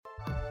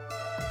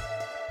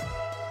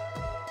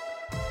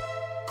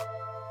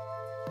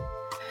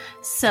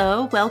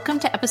So, welcome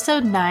to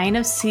episode 9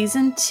 of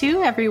season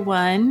 2,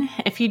 everyone.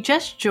 If you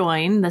just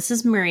joined, this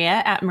is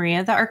Maria at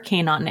Maria the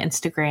Arcane on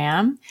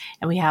Instagram.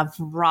 And we have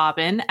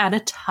Robin at A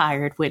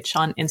Tired Witch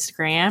on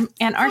Instagram.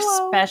 And our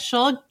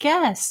special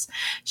guest,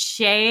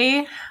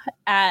 Ché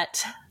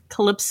at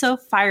Calypso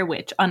Fire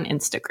Witch on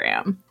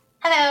Instagram.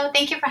 Hello,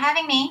 thank you for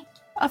having me.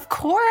 Of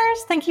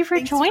course. Thank you for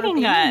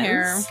joining us.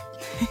 Here.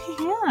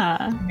 Yeah.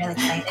 I'm really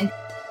excited.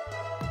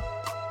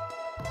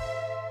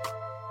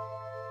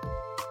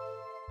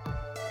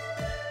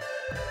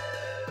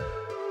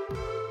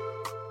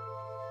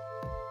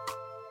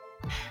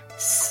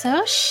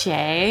 So,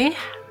 Ché,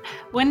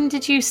 when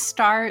did you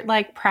start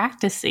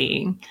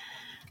practicing?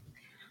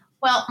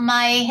 Well,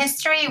 my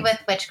history with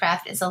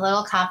witchcraft is a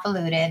little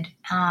convoluted,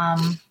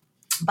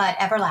 but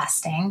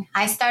everlasting.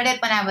 I started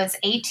when I was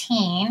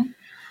 18.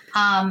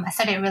 I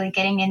started really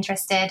getting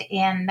interested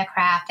in the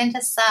craft and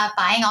just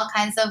buying all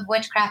kinds of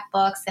witchcraft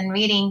books and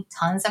reading,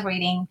 tons of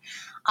reading.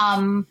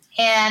 And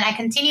I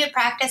continued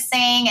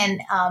practicing and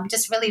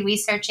just really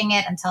researching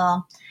it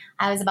until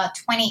I was about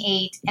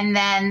 28. And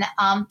then,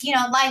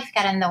 life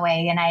got in the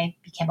way and I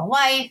became a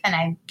wife and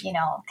I,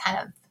 kind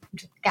of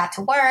got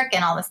to work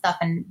and all this stuff.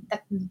 And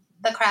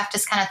the craft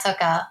just kind of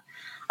took a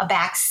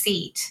back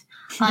seat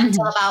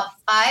until about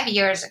 5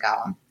 years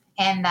ago.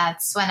 And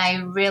that's when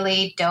I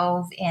really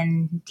dove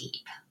in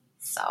deep.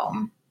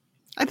 So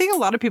I think a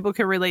lot of people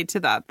can relate to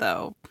that,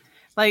 though.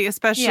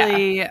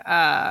 Especially,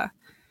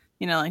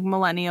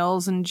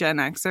 millennials and Gen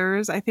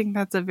Xers. I think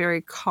that's a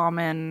very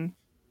commonly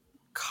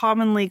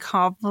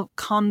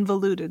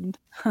convoluted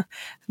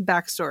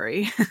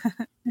backstory.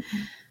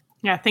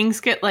 Yeah,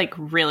 things get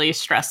really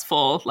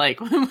stressful,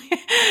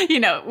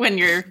 when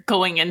you're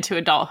going into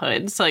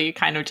adulthood. So you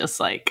kind of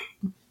just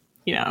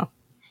Yeah,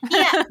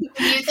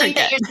 you think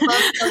that you're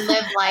supposed to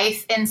live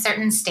life in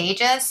certain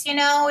stages,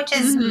 which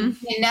is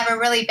never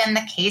really been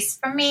the case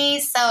for me.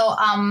 So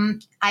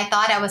I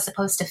thought I was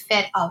supposed to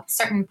fit a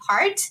certain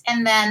part.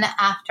 And then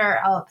after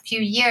a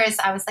few years,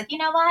 I was like, you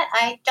know what?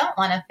 I don't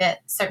want to fit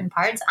certain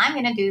parts. I'm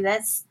going to do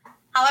this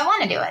how I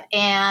want to do it.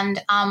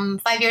 And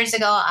 5 years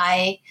ago,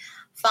 I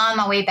found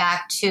my way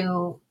back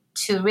to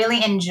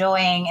really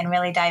enjoying and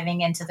really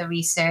diving into the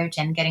research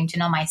and getting to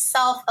know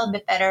myself a little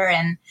bit better.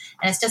 And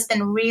it's just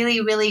been really,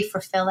 really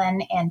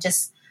fulfilling and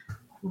just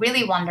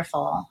really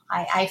wonderful.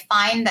 I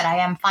find that I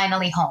am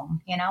finally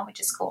home, which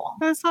is cool.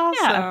 That's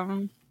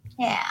awesome.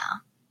 Yeah.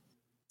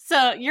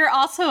 So you're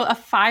also a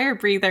fire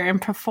breather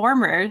and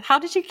performer. How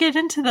did you get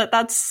into that?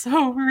 That's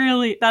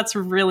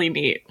really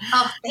neat.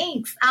 Oh,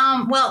 thanks.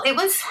 Well, it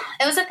was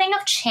a thing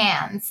of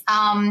chance.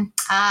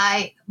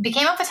 I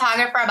became a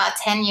photographer about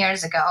 10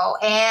 years ago.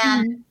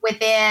 And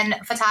within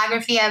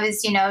photography, I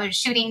was,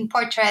 shooting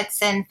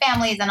portraits and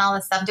families and all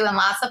this stuff, doing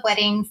lots of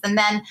weddings. And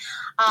then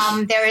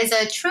there is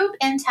a troupe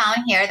in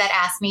town here that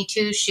asked me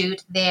to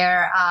shoot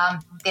their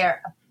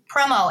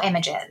promo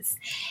images.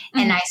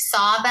 And I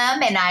saw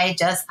them and I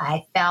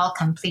fell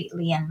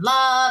completely in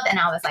love. And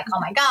I was like, oh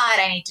my God,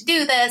 I need to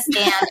do this.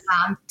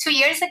 And 2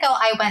 years ago,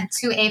 I went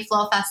to a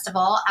flow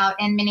festival out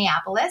in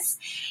Minneapolis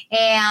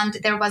and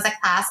there was a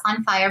class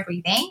on fire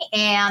breathing.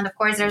 And of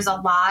course, there's a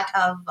lot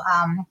of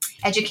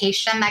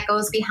education that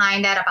goes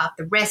behind it about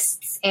the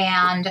risks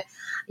and,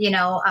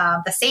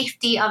 the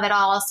safety of it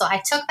all. So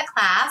I took the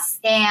class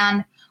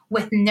and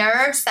with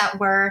nerves that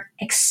were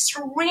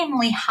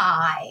extremely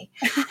high,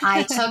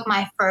 I took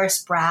my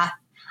first breath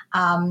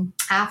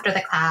after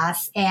the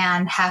class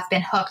and have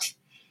been hooked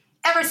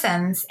ever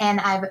since. And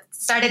I've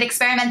started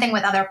experimenting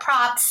with other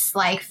props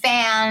like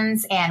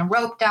fans and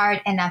rope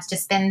dart. And I've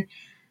just been,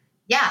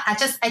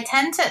 I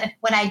tend to,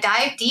 when I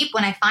dive deep,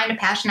 when I find a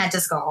passion, I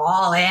just go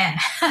all in.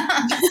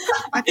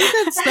 I think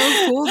that's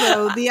so cool,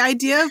 though. The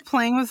idea of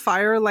playing with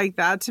fire like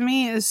that to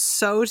me is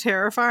so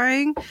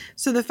terrifying.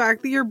 So the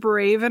fact that you're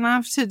brave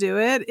enough to do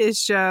it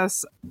is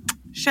just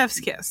chef's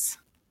kiss.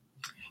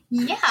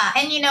 Yeah.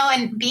 And,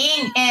 and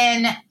being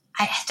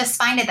I just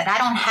find it that I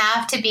don't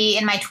have to be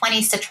in my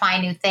 20s to try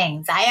new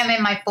things. I am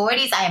in my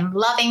 40s. I am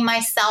loving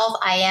myself.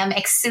 I am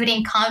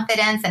exuding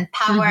confidence and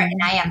power, and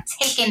I am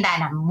taking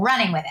that and I'm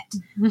running with it.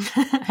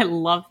 I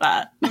love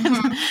that.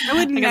 I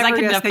would never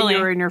guess that you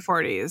were in your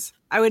 40s.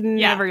 I would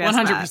never guess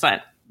 100%.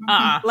 That.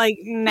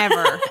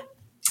 Never.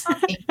 Oh,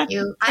 thank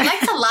you. I like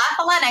to laugh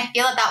a lot, and I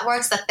feel that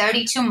works the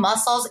 32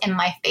 muscles in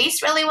my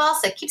face really well,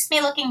 so it keeps me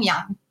looking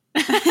young.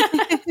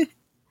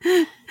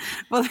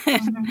 Well,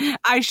 then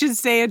I should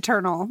stay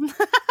eternal.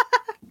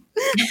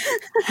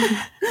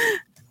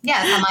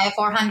 Yes, am I a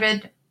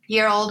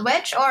 400-year-old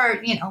witch or,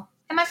 in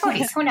my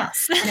 40s? Who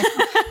knows?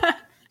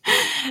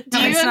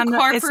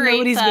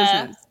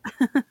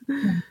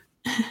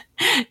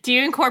 Do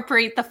you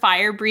incorporate the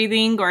fire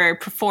breathing or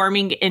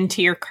performing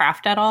into your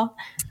craft at all?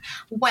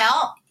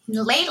 Well,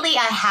 lately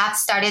I have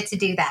started to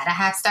do that. I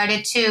have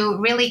started to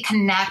really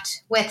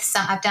connect with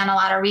I've done a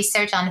lot of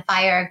research on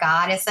fire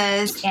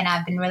goddesses, and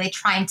I've been really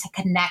trying to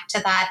connect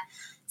to that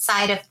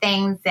side of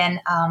things. And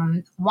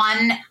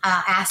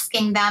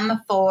asking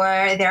them for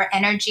their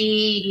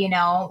energy, you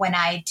know, when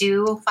I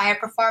do fire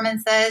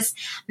performances,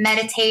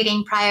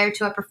 meditating prior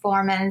to a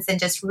performance, and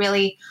just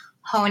really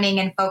honing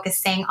and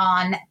focusing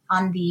on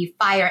the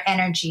fire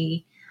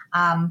energy.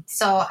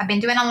 So I've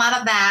been doing a lot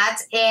of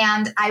that,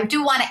 and I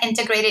do want to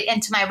integrate it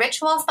into my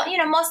rituals, but you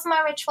know, most of my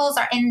rituals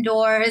are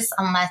indoors,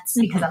 unless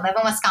because I live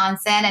in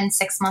Wisconsin and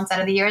 6 months out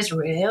of the year is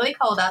really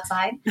cold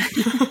outside.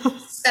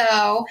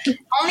 So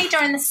only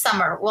during the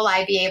summer will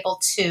I be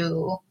able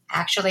to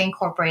actually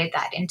incorporate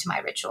that into my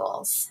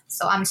rituals.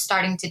 So I'm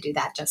starting to do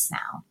that just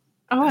now.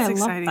 Oh, That's I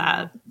exciting. love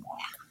that.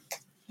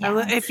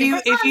 Yeah, if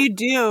you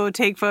do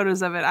take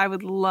photos of it, I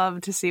would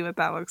love to see what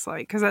that looks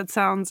like, because that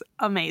sounds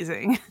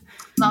amazing.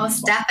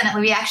 Most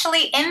definitely. We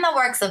actually in the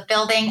works of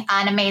building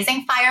an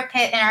amazing fire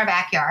pit in our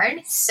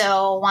backyard.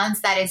 So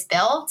once that is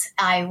built,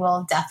 I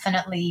will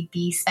definitely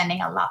be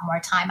spending a lot more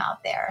time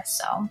out there.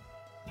 So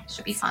it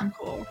should be fun.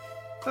 Cool.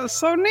 That's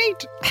so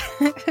neat.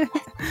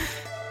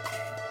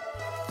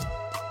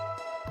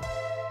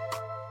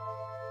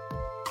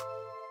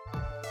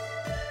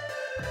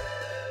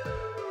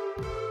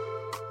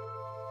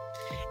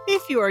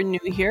 If you are new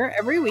here,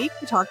 every week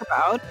we talk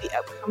about the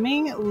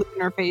upcoming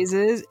lunar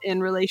phases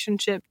in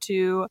relationship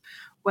to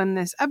when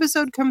this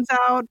episode comes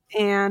out.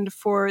 And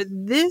for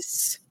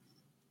this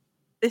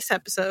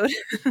episode,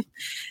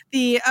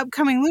 the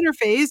upcoming lunar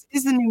phase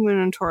is the new moon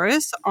in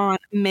Taurus on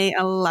May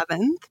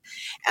 11th.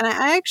 And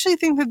I actually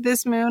think that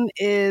this moon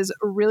is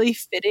really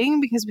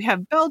fitting because we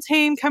have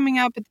Beltane coming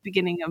up at the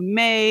beginning of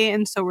May.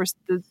 And so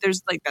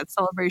there's like that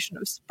celebration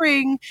of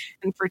spring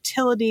and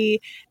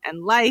fertility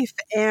and life.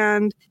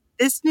 And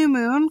this new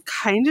moon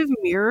kind of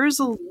mirrors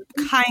a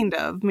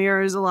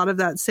lot of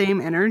that same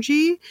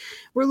energy.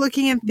 We're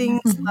looking at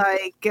things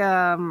like,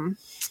 trying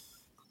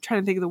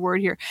to think of the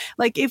word here.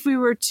 Like if we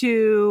were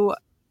to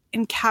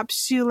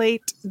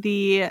encapsulate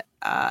the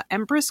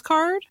Empress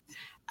card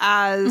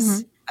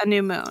as a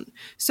new moon.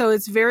 So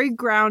it's very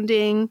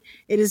grounding.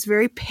 It is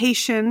very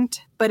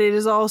patient, but it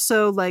is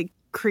also like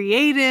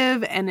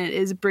creative, and it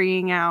is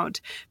bringing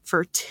out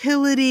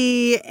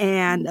fertility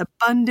and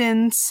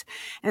abundance.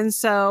 And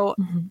so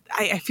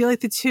I feel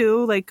like the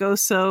two like go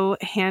so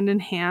hand in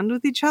hand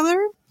with each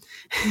other.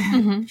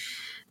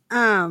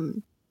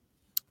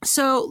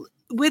 So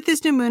with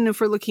this new moon, if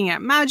we're looking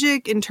at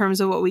magic in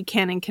terms of what we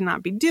can and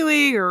cannot be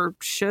doing or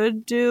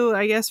should do,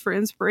 I guess, for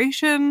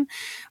inspiration,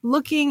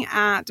 looking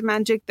at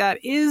magic that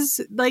is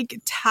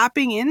like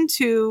tapping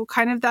into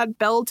kind of that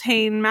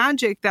Beltane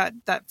magic, that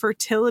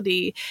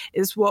fertility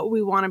is what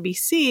we want to be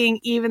seeing,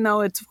 even though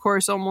it's, of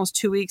course, almost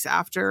 2 weeks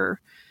after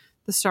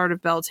the start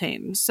of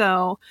Beltane.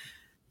 So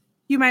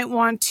you might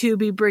want to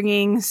be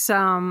bringing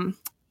some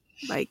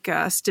like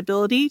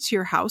stability to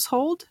your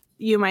household.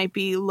 You might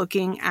be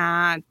looking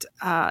at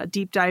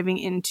deep diving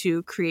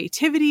into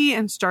creativity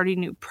and starting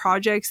new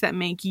projects that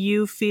make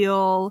you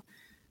feel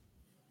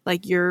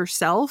like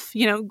yourself.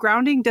 You know,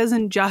 grounding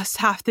doesn't just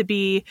have to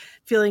be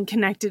feeling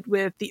connected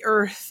with the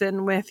earth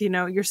and with, you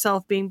know,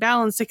 yourself being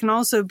balanced. It can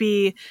also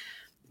be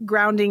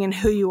grounding in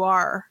who you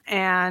are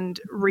and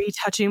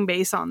retouching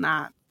base on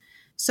that.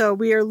 So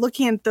we are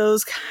looking at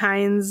those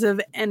kinds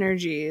of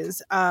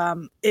energies.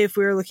 If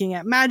we're looking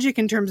at magic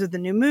in terms of the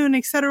new moon,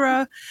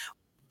 etc.,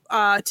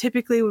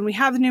 typically when we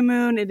have the new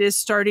moon, it is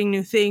starting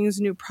new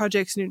things, new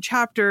projects, new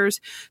chapters.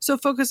 So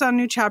focus on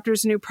new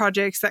chapters, new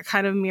projects that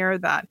kind of mirror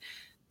that.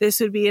 This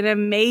would be an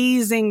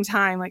amazing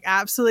time, like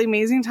absolutely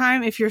amazing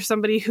time if you're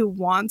somebody who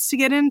wants to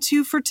get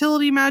into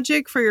fertility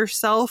magic for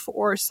yourself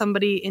or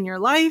somebody in your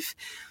life.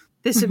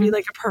 This would be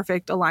like a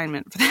perfect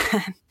alignment for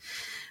that.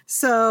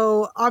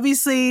 So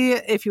obviously,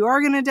 if you are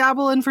going to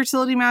dabble in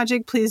fertility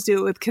magic, please do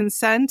it with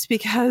consent,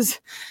 because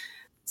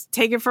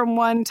take it from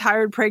one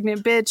tired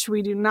pregnant bitch,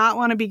 we do not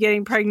want to be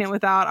getting pregnant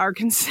without our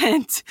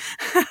consent.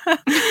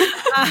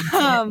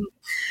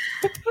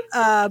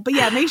 But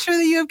yeah, make sure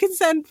that you have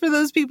consent for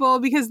those people,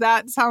 because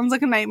that sounds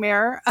like a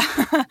nightmare.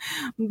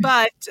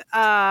 But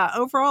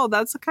overall,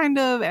 that's the kind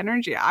of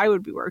energy I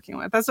would be working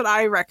with. That's what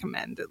I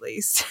recommend, at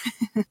least.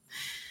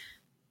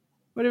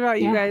 What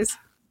about you guys?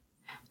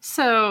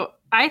 So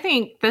I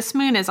think this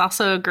moon is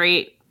also a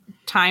great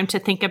time to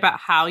think about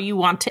how you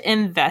want to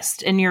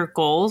invest in your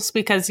goals,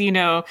 because, you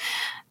know,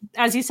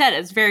 as you said,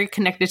 it's very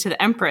connected to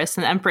the Empress,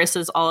 and the Empress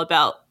is all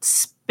about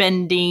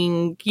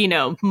spending, you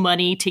know,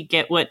 money to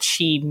get what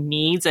she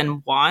needs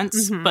and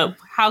wants. But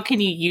how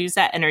can you use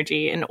that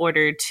energy in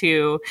order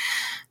to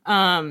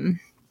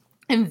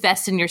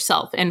invest in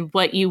yourself and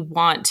what you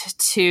want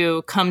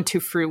to come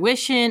to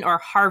fruition or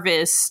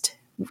harvest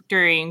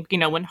during, you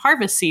know, when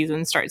harvest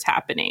season starts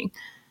happening?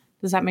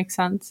 Does that make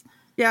sense?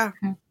 Yeah.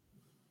 Okay.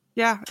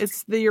 Yeah,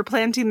 it's you're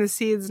planting the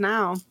seeds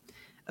now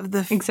of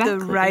the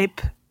ripe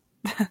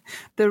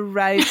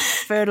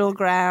fertile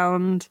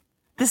ground.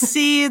 The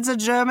seeds are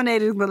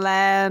germinating the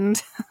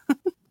land.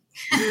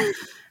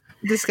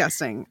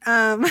 Disgusting.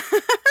 Yeah,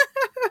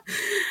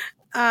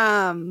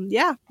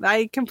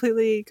 I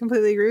completely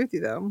agree with you,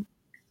 though.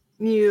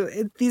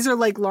 These are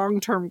like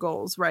long-term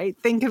goals, right?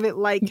 Think of it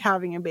like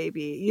having a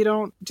baby. You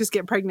don't just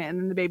get pregnant and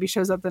then the baby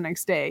shows up the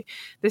next day.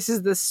 This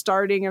is the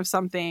starting of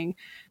something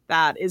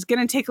that is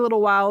going to take a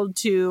little while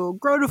to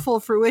grow to full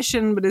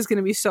fruition, but is going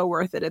to be so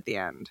worth it at the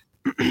end.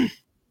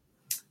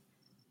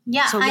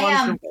 Yeah, so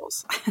long-term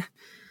goals.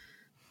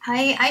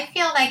 I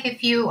feel like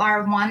if you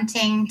are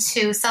wanting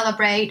to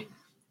celebrate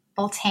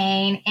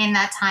Beltane in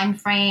that time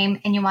frame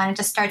and you wanted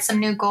to start some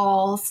new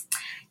goals,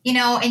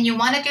 and you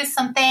want to do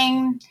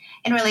something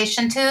in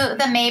relation to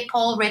the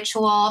maypole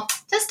ritual,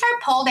 just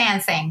start pole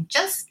dancing.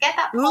 Just get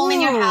that pole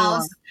in your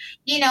house,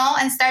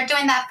 and start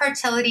doing that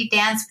fertility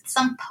dance with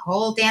some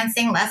pole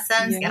dancing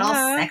lessons. Get all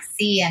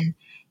sexy and,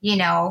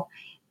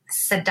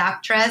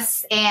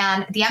 seductress.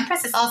 And the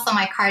Empress is also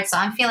my card, so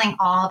I'm feeling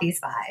all these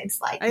vibes.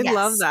 Like, I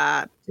love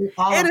that.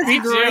 And it's a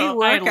great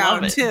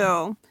workout,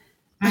 too.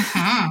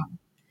 Mm-hmm.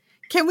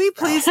 Can we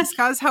please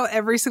discuss how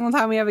every single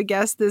time we have a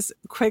guest, this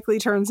quickly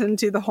turns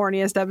into the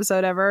horniest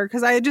episode ever?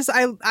 Because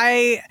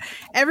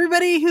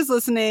everybody who's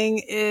listening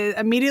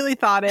immediately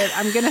thought it.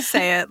 I'm going to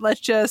say it. Let's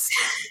just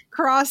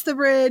cross the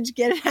bridge,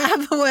 get it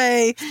out of the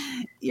way.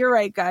 You're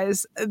right,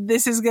 guys.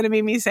 This is going to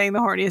be me saying the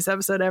horniest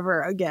episode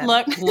ever again.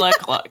 Look.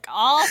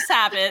 All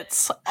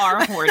Sabbats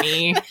are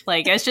horny.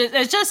 Like,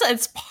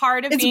 it's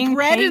part of being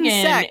bread pagan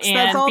and sex.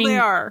 That's all they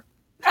are.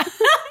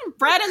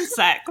 Bread and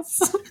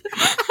sex.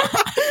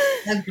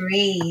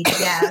 Agreed.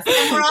 Yes.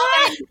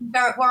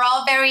 And we're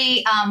all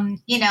very,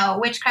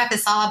 witchcraft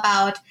is all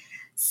about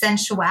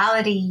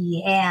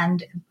sensuality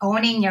and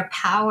owning your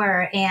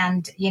power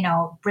and,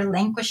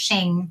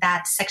 relinquishing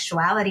that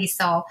sexuality.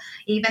 So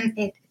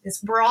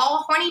we're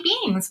all horny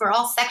beings. We're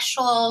all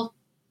sexual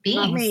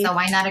beings. So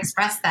why not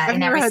express that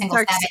in every single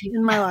sex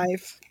in my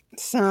life?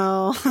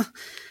 So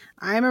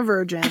I'm a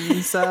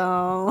virgin,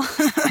 so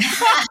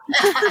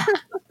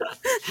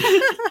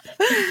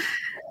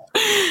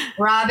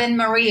Robin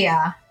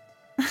Maria.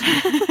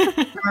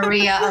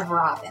 Maria of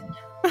Robin.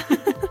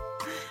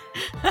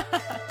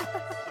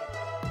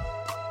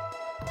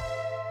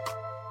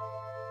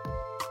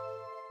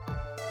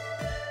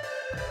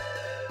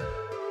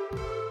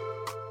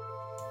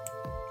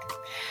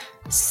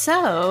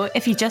 So,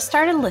 if you just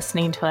started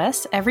listening to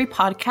us, every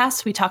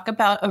podcast we talk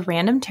about a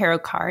random tarot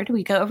card,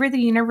 we go over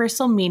the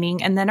universal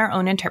meaning and then our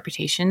own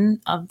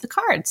interpretation of the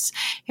cards.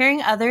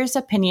 Hearing others'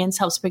 opinions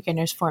helps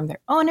beginners form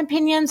their own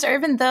opinions, or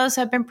even those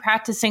who have been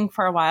practicing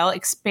for a while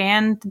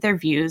expand their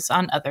views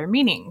on other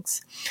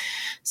meanings.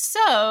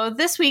 So,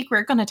 this week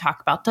we're going to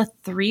talk about the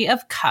Three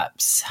of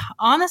Cups.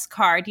 On this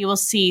card, you will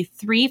see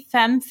three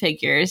femme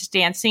figures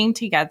dancing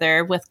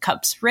together with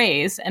cups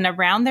raised, and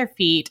around their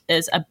feet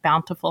is a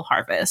bountiful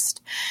harvest.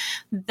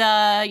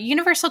 The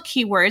universal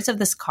keywords of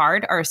this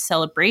card are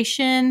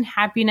celebration,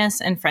 happiness,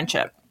 and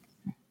friendship.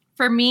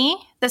 For me,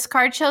 this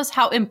card shows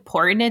how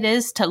important it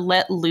is to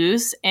let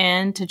loose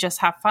and to just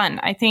have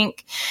fun. I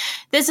think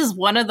this is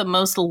one of the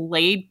most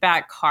laid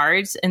back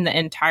cards in the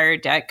entire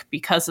deck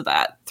because of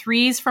that.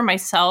 Threes for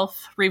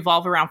myself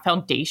revolve around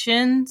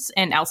foundations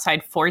and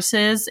outside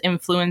forces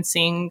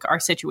influencing our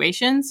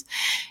situations.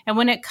 And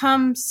when it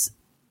comes,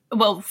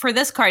 for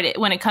this card,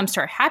 when it comes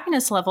to our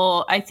happiness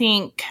level, I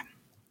think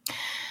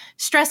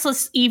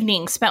stressless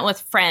evenings spent with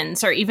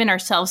friends or even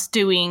ourselves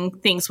doing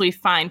things we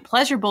find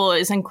pleasurable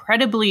is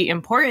incredibly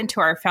important to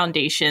our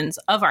foundations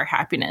of our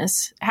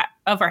happiness.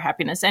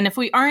 And if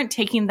we aren't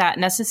taking that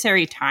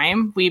necessary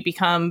time, we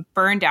become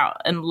burned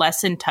out and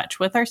less in touch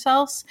with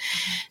ourselves.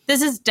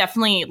 This is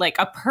definitely like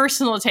a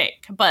personal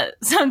take, but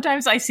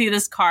sometimes I see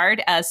this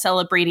card as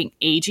celebrating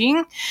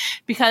aging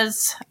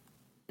because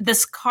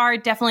this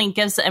card definitely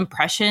gives the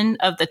impression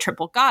of the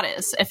triple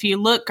goddess. If you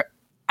look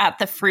at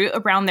the fruit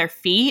around their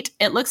feet,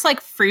 it looks like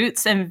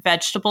fruits and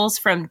vegetables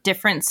from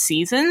different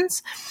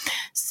seasons.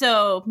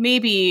 So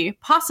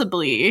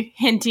possibly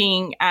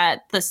hinting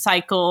at the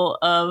cycle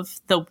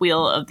of the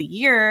wheel of the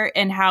year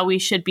and how we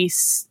should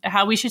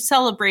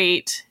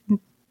celebrate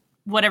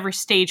whatever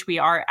stage we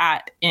are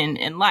at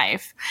in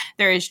life.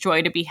 There is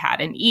joy to be had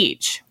in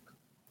each.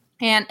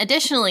 And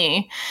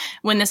additionally,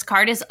 when this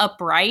card is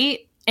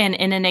upright and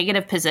in a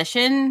negative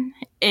position,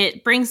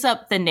 it brings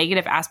up the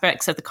negative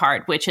aspects of the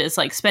card, which is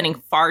like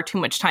spending far too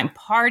much time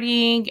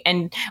partying.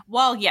 And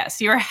while,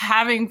 yes, you're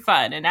having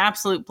fun, an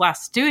absolute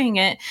blast doing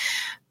it,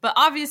 but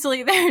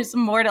obviously there's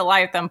more to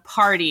life than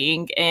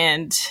partying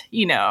and,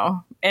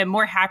 and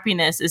more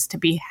happiness is to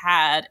be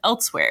had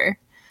elsewhere.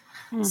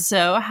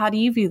 So how do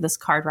you view this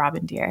card,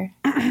 Robin, dear?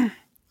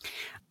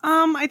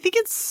 I think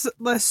it's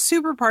a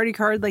super party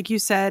card. Like you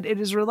said, it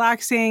is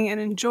relaxing and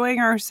enjoying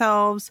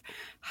ourselves.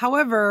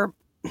 However,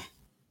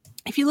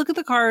 if you look at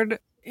the card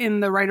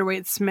in the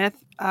Rider-Waite-Smith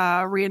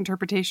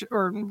reinterpretation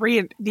or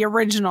the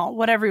original,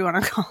 whatever you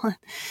want to call it,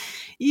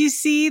 you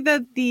see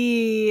that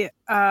the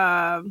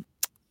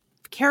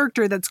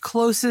character that's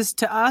closest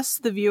to us,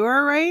 the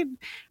viewer, right,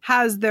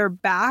 has their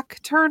back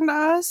turned to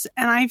us.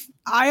 And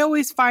I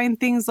always find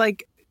things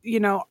like,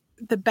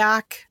 the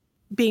back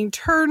being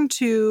turned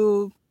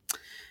to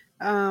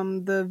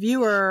the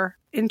viewer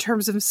in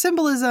terms of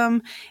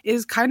symbolism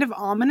is kind of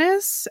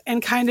ominous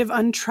and kind of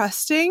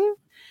untrusting.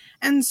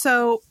 And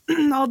so,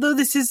 although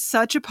this is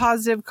such a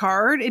positive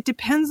card, it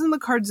depends on the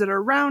cards that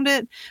are around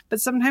it.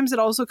 But sometimes it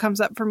also comes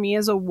up for me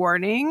as a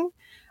warning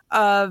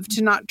of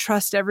to not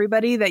trust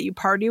everybody that you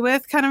party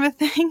with, kind of a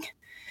thing.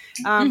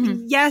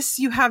 Yes,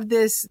 you have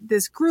this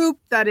group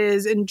that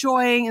is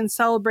enjoying and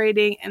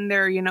celebrating, and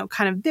they're, you know,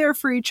 kind of there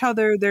for each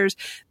other. There's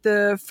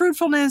the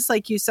fruitfulness,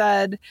 like you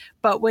said,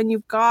 but when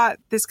you've got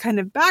this kind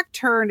of back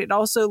turn, it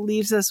also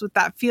leaves us with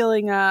that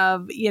feeling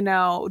of, you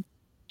know,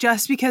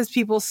 just because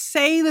people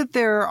say that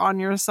they're on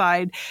your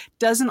side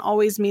doesn't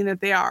always mean that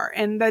they are.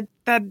 And that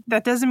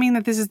doesn't mean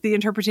that this is the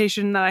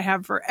interpretation that I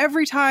have for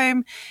every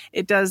time.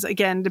 It does,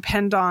 again,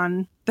 depend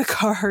on the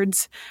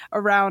cards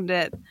around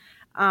it.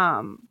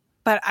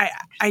 But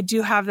I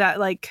do have that,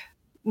 like,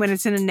 when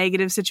it's in a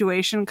negative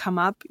situation come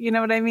up, you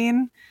know what I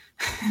mean?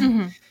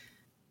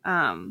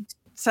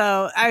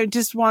 So I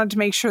just wanted to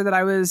make sure that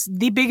I was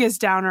the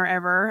biggest downer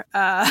ever.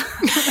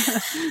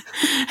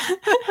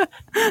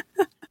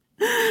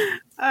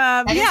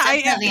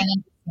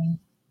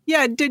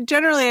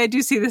 Generally I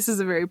do see this as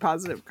a very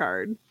positive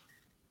card.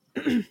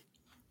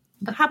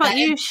 But how about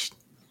you?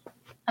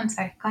 I'm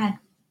sorry, go ahead.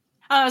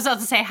 I was about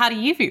to say, how do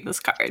you view this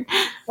card?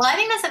 Well, I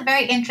think that's a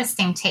very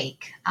interesting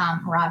take,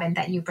 Robin,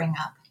 that you bring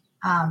up.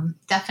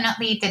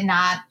 Definitely did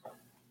not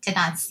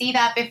see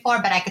that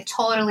before, but I could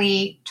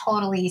totally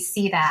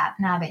see that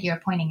now that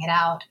you're pointing it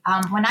out.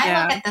 When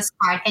I look at this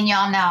card, and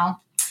y'all know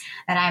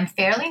that I'm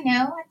fairly new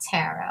at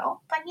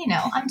tarot, but, you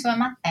know, I'm doing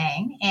my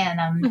thing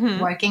and I'm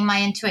working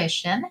my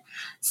intuition.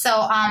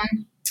 So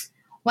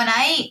when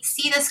I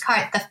see this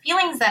card, the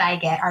feelings that I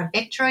get are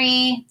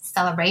victory,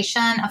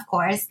 celebration, of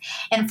course.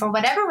 And for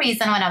whatever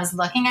reason, when I was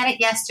looking at it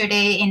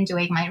yesterday and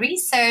doing my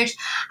research,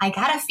 I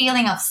got a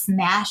feeling of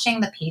smashing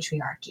the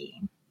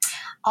patriarchy.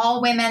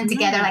 All women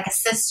together, like a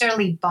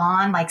sisterly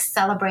bond, like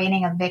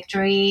celebrating a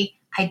victory.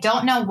 I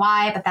don't know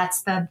why, but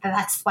that's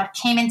what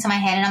came into my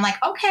head. And I'm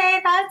like, okay,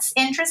 that's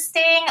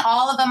interesting.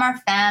 All of them are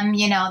femme,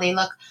 you know, they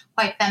look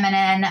quite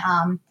feminine.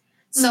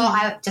 So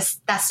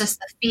that's just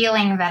the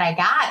feeling that I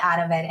got out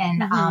of it.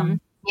 And,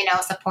 you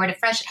know, supportive,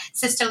 fresh,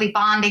 sisterly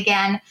bond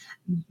again,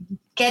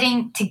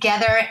 getting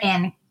together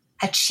and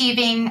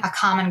achieving a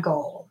common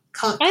goal.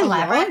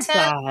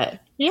 Collaborative,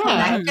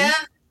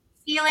 collective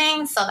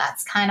feeling. So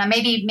that's kind of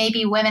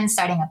maybe women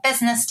starting a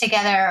business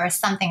together or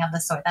something of the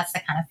sort. That's the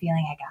kind of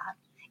feeling I got.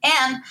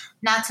 And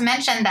not to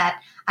mention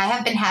that I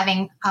have been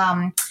having,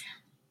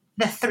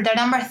 the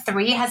number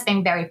 3 has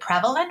been very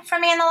prevalent for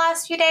me in the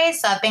last few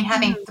days. So I've been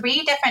having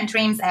 3 different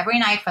dreams every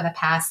night for the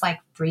past like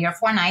 3 or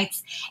 4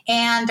 nights.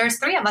 And there's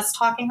 3 of us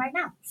talking right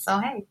now. So,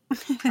 hey.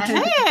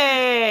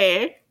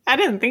 Hey, I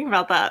didn't think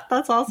about that.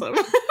 That's awesome.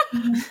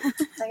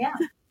 So, yeah.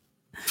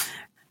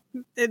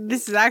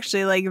 This is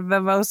actually like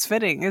the most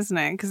fitting, isn't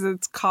it? Because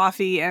it's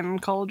coffee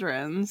and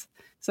cauldrons.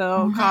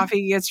 So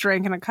coffee gets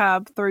drank in a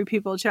cup, 3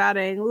 people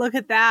chatting. Look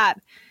at that.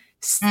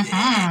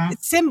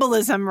 It's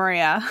symbolism,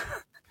 Maria.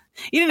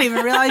 You didn't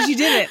even realize you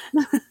did it.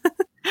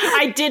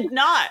 I did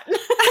not.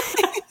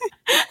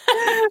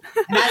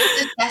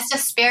 That's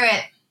just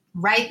spirit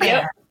right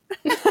there.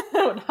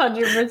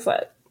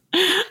 100%.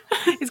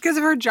 It's because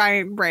of her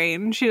giant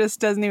brain. She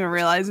just doesn't even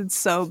realize it's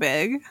so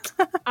big.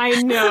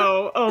 I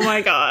know. Oh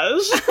my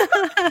gosh.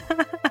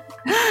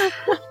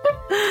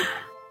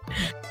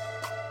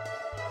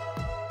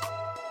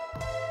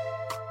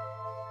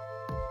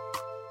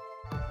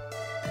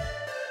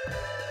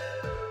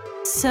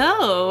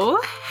 So,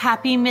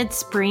 happy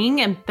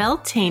mid-spring and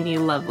Beltane, you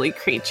lovely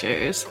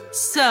creatures.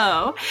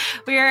 So,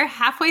 we are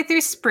halfway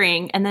through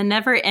spring and the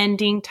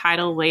never-ending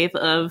tidal wave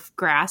of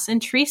grass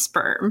and tree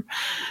sperm.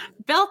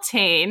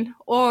 Beltane,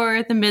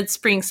 or the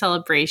mid-spring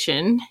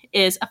celebration,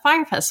 is a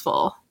fire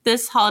festival.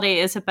 This holiday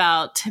is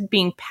about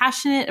being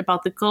passionate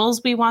about the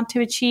goals we want to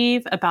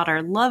achieve, about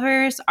our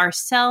lovers,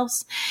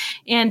 ourselves,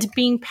 and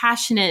being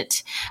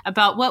passionate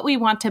about what we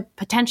want to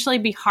potentially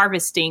be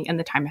harvesting in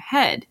the time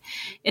ahead.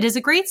 It is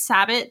a great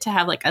Sabbath to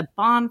have like a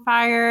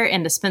bonfire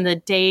and to spend the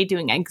day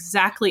doing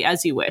exactly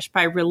as you wish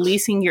by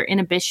releasing your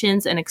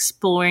inhibitions and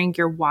exploring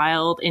your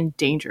wild and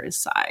dangerous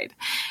side.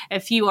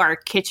 If you are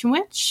a kitchen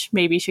witch,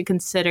 maybe you should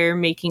consider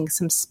making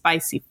some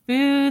spicy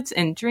foods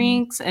and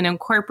drinks and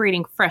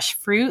incorporating fresh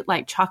fruit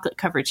like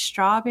chocolate-covered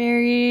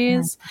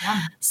strawberries.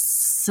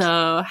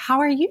 So, how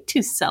are you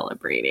two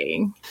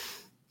celebrating?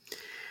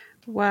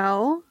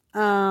 Well,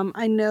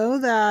 I know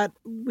that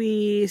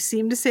we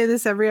seem to say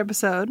this every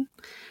episode,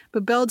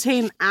 but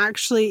Beltane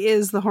actually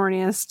is the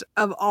horniest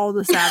of all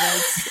the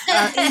Sabbaths.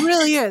 It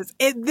really is.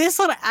 This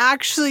one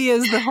actually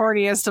is the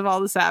horniest of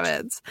all the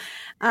Sabbaths.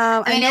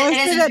 I know I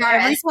say that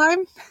every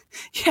time.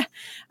 Yeah,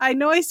 I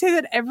know I say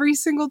that every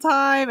single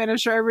time, and I'm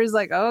sure everybody's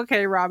like, oh,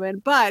 okay, Robin.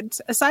 But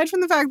aside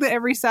from the fact that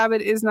every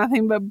Sabbath is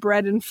nothing but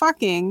bread and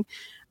fucking,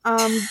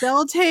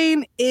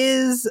 Beltane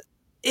is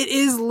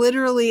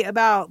literally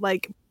about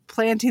like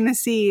planting the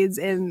seeds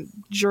and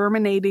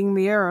germinating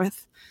the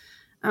earth.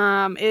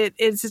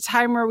 It's a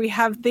time where we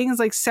have things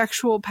like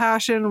sexual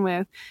passion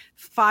with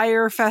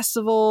fire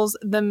festivals,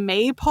 the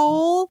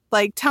maypole.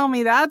 Like, tell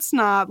me that's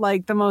not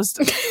like the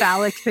most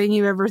phallic thing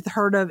you've ever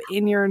heard of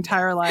in your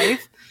entire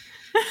life.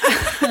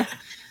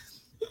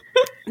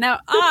 Now,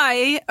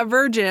 I, a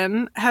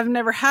virgin, have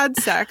never had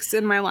sex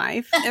in my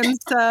life. And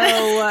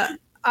so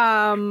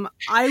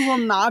I will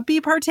not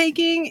be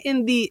partaking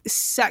in the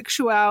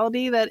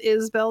sexuality that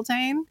is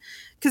Beltane.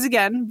 Because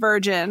again,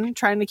 virgin,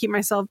 trying to keep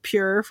myself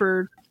pure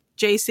for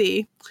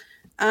JC.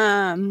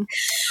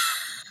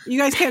 You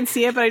guys can't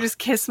see it, but I just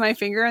kissed my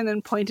finger and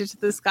then pointed to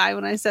the sky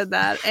when I said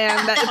that.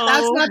 And that's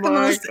not the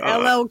most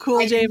LL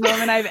Cool J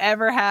moment I've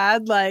ever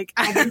had. Like,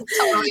 I can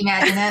totally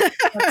imagine it.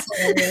 That's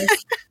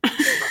hilarious.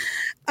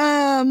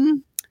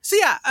 So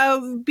yeah,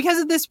 because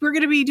of this, we're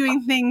going to be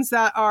doing things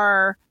that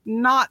are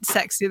not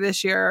sexy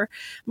this year.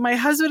 My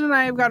husband and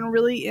I have gotten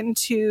really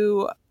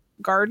into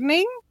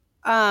gardening.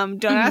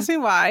 Don't ask me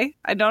why.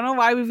 I don't know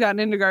why we've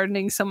gotten into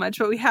gardening so much,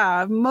 but we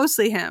have.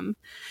 Mostly him.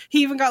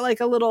 He even got like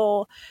a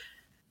little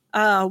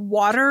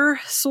water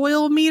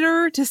soil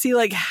meter to see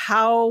like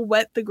how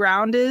wet the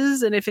ground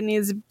is and if it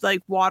needs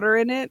like water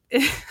in it.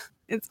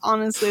 It's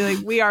honestly like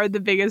we are the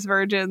biggest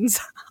virgins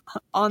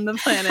on the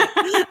planet.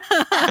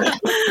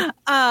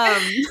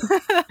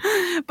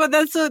 But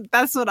that's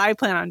what I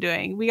plan on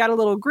doing. We got a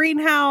little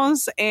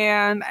greenhouse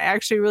and I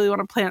actually really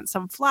want to plant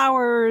some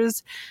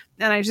flowers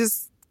and I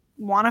just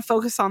want to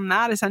focus on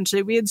that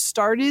essentially. We had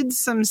started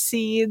some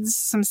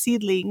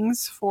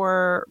seedlings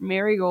for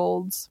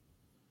marigolds.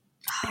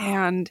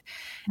 And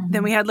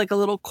then we had like a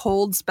little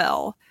cold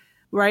spell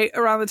right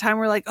around the time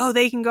we're like, oh,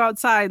 they can go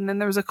outside. And then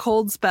there was a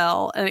cold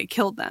spell and it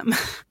killed them.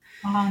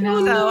 Oh,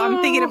 no. So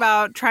I'm thinking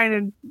about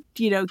trying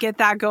to, get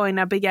that going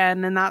up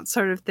again and that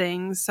sort of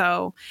thing.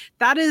 So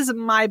that is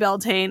my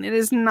Beltane. It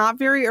is not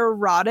very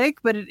erotic,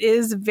 but it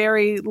is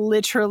very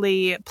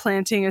literally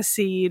planting a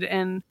seed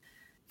and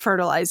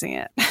fertilizing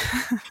it.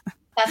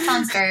 That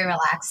sounds very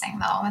relaxing,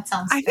 though. It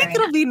sounds. I think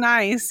it'll be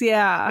nice.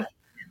 Yeah.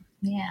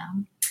 Yeah.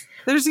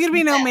 There's going to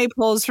be no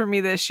maypoles for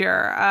me this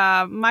year.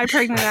 My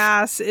pregnant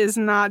ass is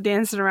not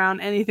dancing around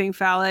anything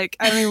phallic.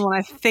 I don't even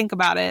want to think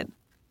about it.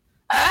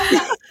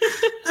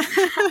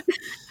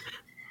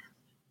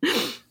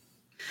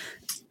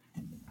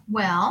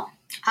 Well,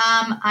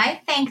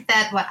 I think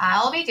that what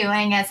I'll be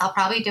doing is I'll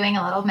probably be doing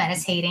a little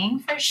meditating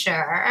for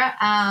sure.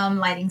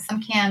 Lighting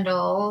some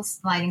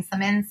candles, lighting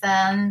some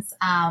incense,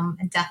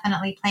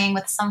 definitely playing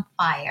with some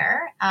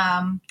fire.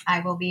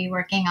 I will be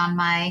working on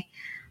my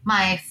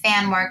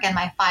fan work and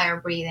my fire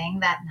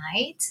breathing that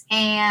night.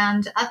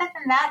 And other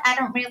than that, I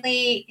don't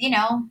really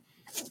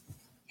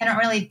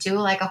do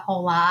like a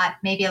whole lot.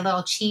 Maybe a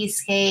little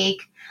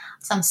cheesecake,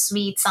 some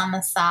sweets on the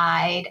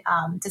side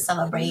to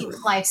celebrate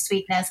life's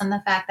sweetness and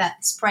the fact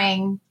that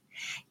spring,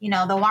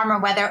 the warmer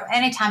weather,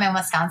 anytime in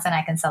Wisconsin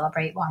I can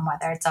celebrate warm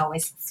weather, it's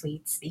always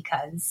sweets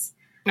because...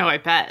 Oh, I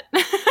bet.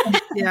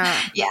 Yeah.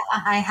 Yeah,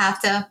 I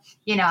have to,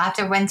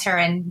 after winter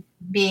and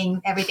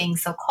being everything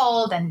so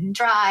cold and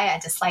dry, I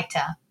just like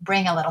to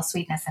bring a little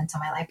sweetness into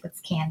my life with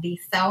candy.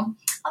 So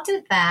I'll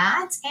do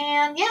that.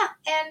 And yeah,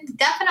 and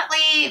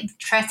definitely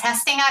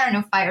testing out our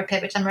new fire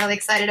pit, which I'm really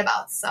excited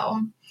about. So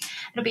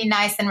it'll be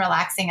nice and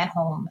relaxing at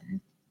home.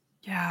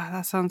 Yeah,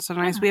 that sounds so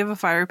nice. We have a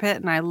fire pit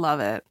and I love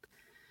it.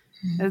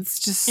 It's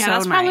just so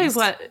that's nice.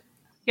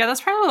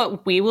 That's probably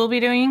what we will be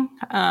doing.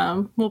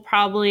 We'll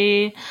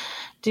probably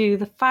do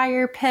the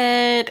fire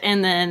pit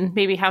and then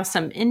maybe have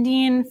some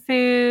Indian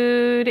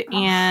food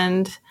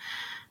and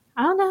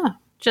I don't know.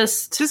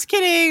 Just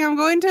kidding. I'm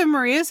going to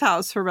Maria's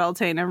house for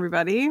Beltane,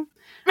 everybody.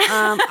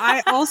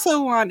 I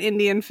also want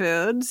Indian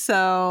food,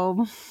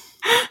 so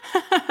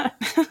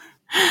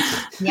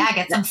yeah,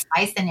 get some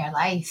spice in your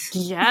life.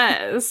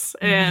 Yes.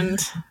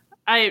 And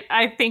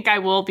I think I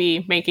will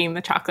be making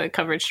the chocolate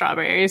covered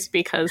strawberries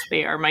because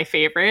they are my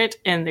favorite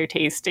and they're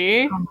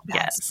tasty. Oh my gosh,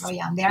 yes. so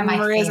yum. They're my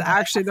Maria's favorite.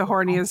 actually the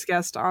horniest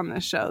guest on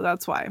this show.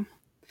 That's why.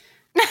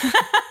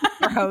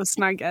 Or host,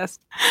 not guest.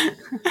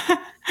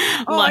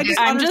 Look,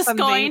 I'm just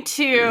going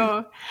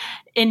to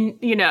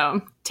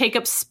take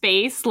up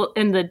space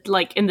in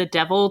the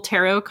devil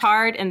tarot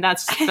card, and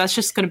that's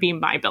just going to be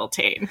my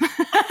Beltane.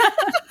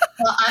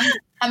 Well,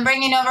 I'm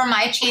bringing over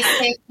my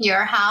cheesecake to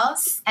your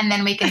house, and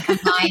then we can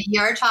combine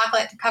your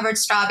chocolate-covered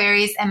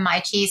strawberries and my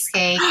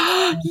cheesecake.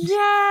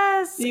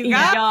 Yes! You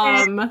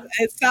got Yum!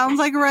 It sounds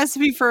like a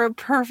recipe for a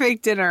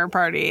perfect dinner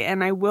party,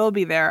 and I will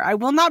be there. I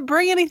will not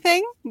bring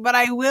anything, but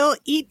I will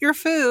eat your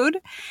food,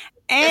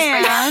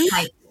 and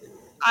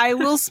I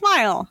will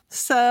smile.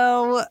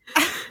 So...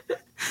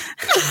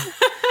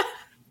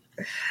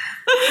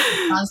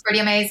 Sounds pretty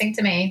amazing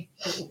to me.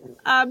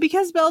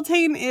 Because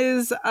Beltane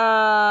is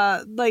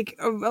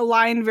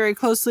aligned very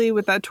closely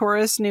with that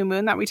Taurus new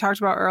moon that we talked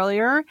about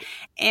earlier,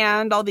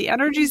 and all the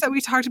energies that we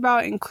talked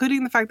about,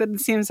 including the fact that it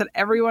seems that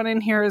everyone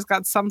in here has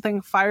got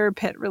something fire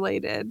pit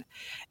related.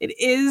 It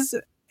is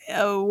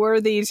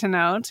worthy to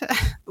note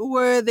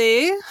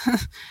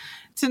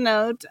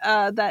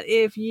that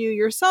if you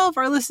yourself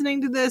are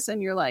listening to this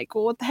and you're like,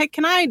 well, what the heck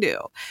can I do?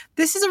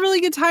 This is a really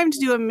good time to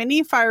do a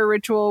mini fire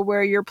ritual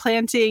where you're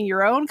planting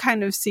your own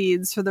kind of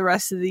seeds for the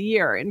rest of the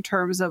year in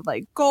terms of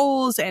like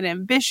goals and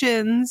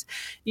ambitions.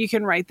 You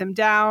can write them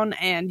down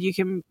and you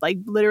can like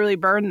literally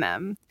burn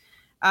them.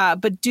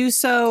 but do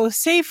so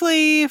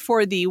safely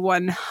for the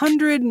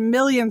 100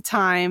 millionth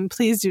time.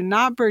 Please do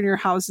not burn your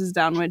houses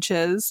down,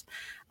 witches.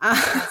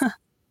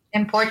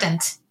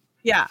 Important.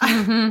 Yeah,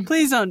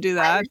 please don't do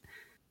that.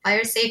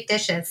 Fire safe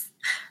dishes.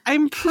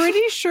 I'm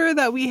pretty sure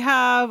that we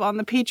have on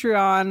the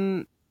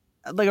Patreon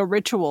like a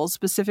ritual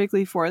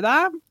specifically for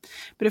that.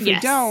 But if we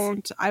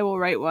don't, I will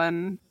write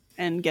one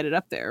and get it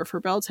up there for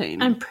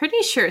Beltane. I'm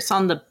pretty sure it's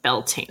on the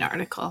Beltane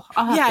article.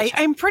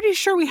 I'm pretty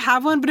sure we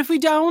have one, but if we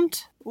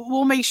don't,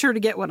 we'll make sure to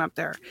get one up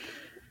there.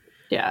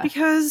 Yeah.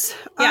 Because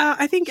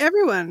I think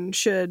everyone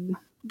should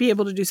be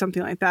able to do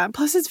something like that.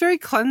 Plus, it's very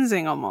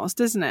cleansing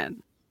almost, isn't it?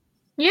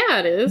 Yeah,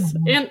 it is.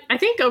 And I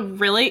think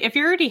if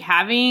you're already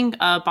having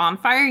a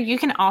bonfire, you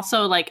can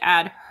also like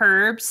add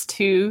herbs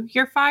to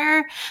your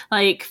fire.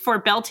 Like for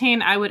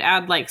Beltane, I would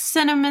add like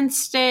cinnamon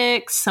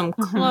sticks, some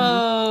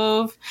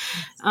clove,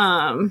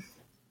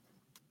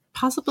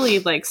 possibly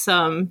like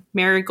some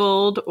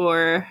marigold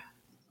or,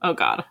 oh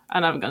God,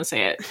 I'm not going to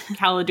say it,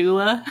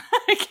 calendula.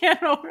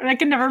 I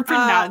can never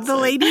pronounce the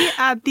lady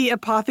at the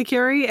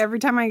apothecary, every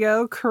time I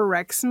go,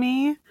 corrects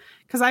me.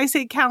 Because I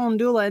say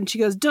calendula, and she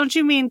goes, "Don't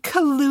you mean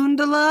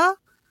calendula?"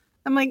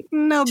 I'm like,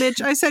 "No, bitch,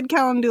 I said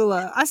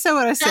calendula. I said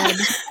what I said."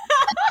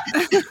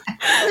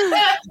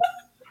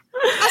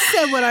 I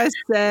said what I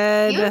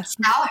said. You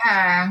tell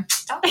her.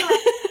 Don't be like,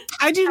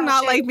 I do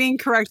not like being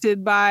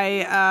corrected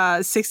by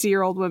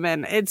 60-year-old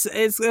women. It's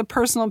a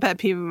personal pet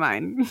peeve of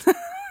mine.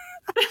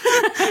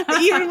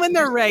 Even when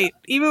they're right.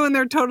 Even when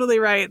they're totally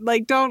right.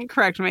 Like, don't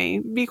correct me.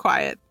 Be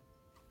quiet.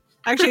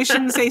 Actually, I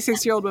shouldn't say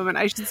 60-year-old women.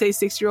 I should say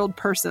 60-year-old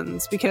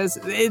persons, because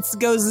it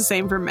goes the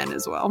same for men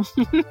as well.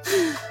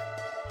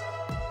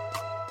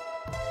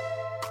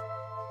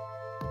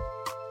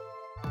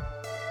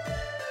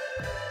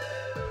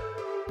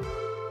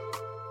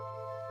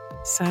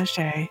 So,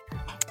 Ché,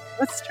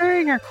 what's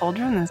stirring our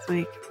cauldron this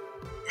week?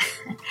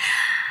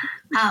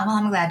 well,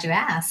 I'm glad you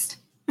asked.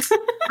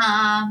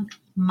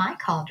 My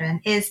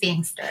cauldron is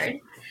being stirred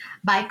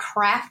by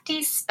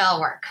crafty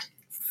spellwork.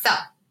 So,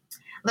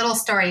 little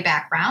story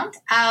background.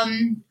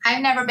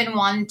 I've never been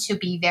one to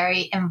be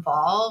very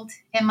involved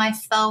in my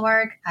spell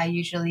work. I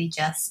usually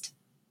just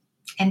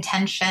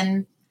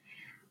intention,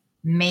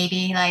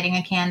 maybe lighting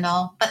a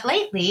candle. But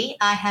lately,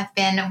 I have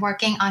been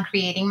working on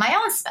creating my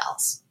own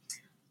spells.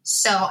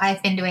 So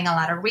I've been doing a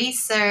lot of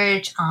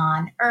research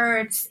on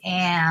herbs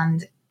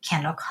and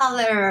candle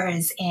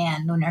colors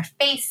and lunar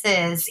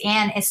faces.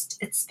 And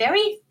it's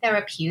very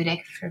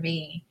therapeutic for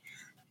me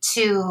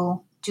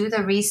to do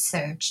the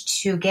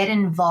research, to get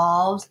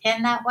involved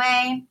in that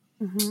way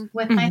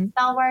with my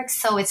spell work.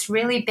 So it's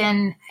really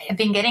I've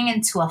been getting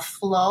into a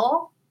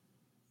flow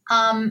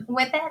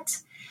with it,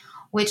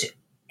 which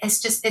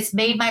it's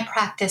made my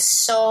practice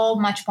so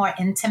much more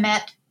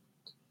intimate.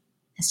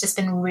 It's just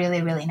been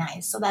really, really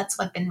nice. So that's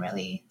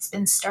it's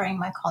been stirring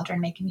my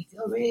cauldron, making me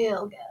feel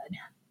real good.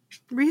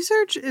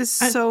 Research is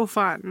so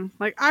fun.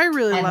 Like, I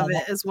really love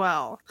it as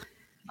well.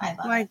 I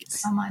love it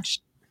so much.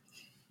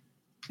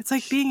 It's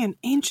like being an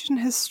ancient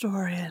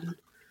historian.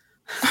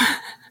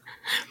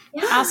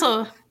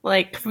 Also,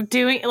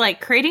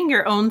 creating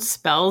your own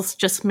spells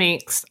just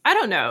makes, I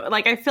don't know,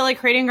 like I feel like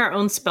creating our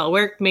own spell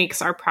work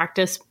makes our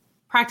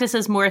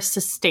practices more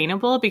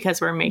sustainable,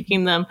 because we're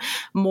making them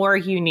more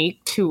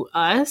unique to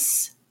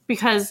us.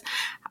 Because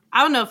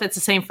I don't know if it's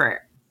the same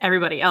for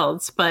everybody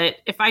else, but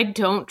if I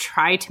don't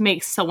try to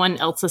make someone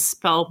else's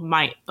spell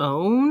my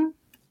own,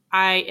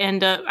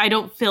 I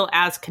don't feel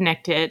as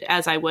connected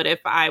as I would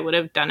if I would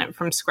have done it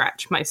from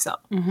scratch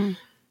myself.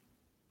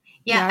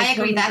 Yeah, I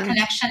agree. That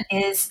connection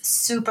is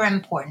super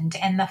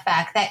important. And the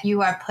fact that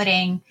you are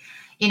putting,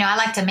 I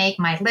like to make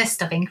my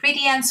list of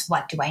ingredients.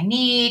 What do I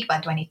need?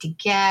 What do I need to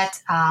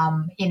get?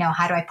 How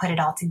do I put it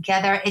all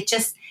together?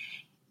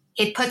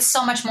 It puts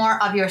so much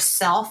more of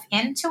yourself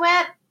into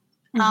it,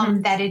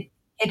 that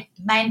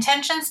my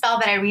intention spell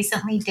that I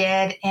recently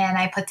did and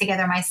I put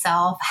together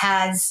myself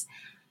has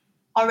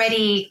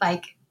already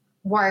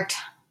worked.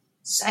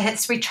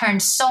 It's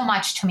returned so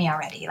much to me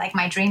already. Like,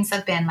 my dreams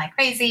have been like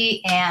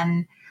crazy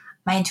and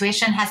my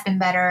intuition has been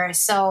better.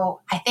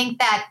 So I think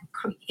that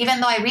even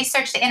though I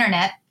researched the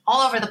internet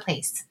all over the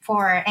place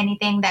for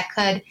anything that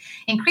could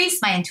increase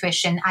my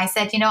intuition, I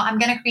said, I'm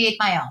going to create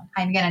my own.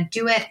 I'm going to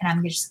do it, and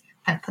I'm just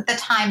going to put the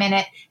time in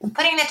it. And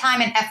putting the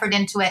time and effort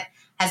into it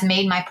has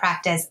made my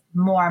practice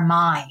more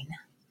mine.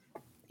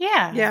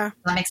 Yeah. Does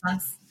that make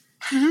sense?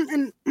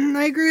 And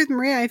I agree with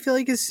Maria. I feel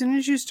like as soon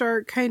as you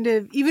start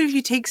even if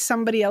you take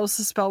somebody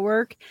else's spell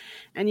work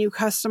and you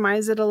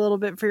customize it a little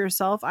bit for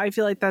yourself, I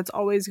feel like that's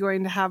always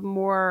going to have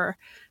more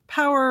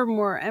power,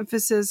 more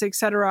emphasis,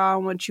 etc.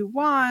 on what you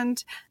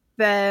want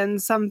than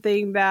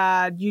something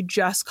that you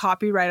just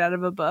copy right out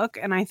of a book.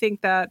 And I think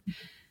that,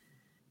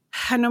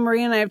 I know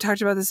Maria and I have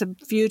talked about this a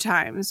few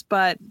times,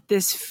 but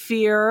this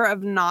fear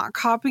of not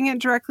copying it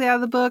directly out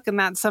of the book and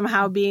that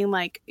somehow being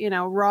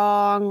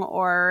wrong,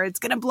 or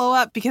it's going to blow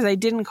up because I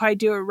didn't quite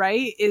do it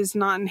right, is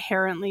not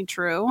inherently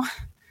true.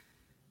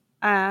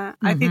 I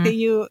think that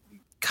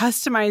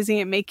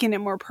customizing it, making it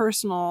more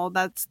personal,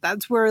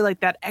 that's where like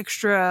that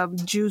extra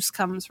juice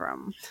comes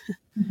from.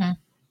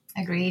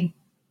 Agreed.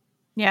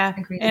 Yeah.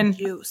 Agreed. And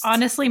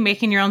honestly,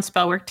 making your own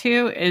spell work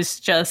too is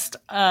just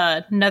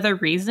another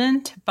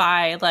reason to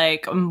buy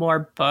like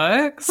more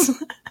books,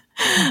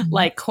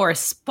 like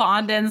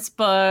correspondence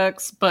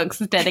books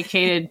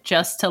dedicated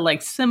just to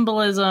like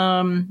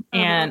symbolism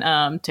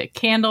and to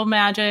candle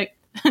magic.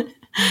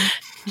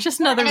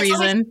 Just another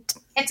reason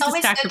to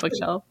stack the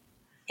bookshelf.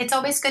 It's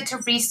always good to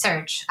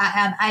research.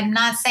 I'm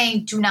not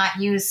saying do not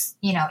use,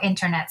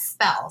 internet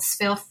spells.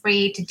 Feel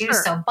free to do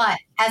so. But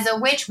as a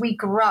witch, we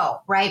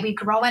grow, right? We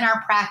grow in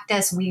our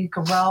practice. We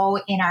grow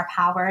in our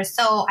power.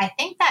 So I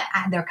think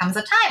that there comes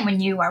a time when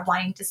you are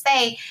wanting to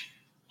say,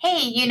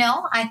 hey,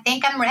 I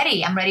think I'm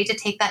ready. I'm ready to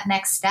take that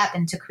next step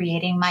into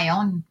creating my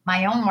own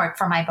work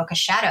for my Book of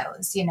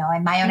Shadows,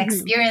 and my own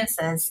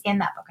experiences in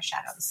that Book of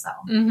Shadows. So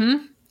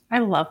I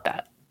love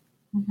that.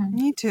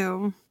 Me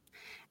too.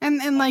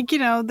 And like,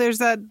 there's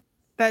that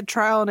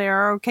trial and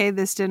error. Okay,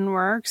 this didn't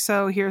work.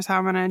 So here's how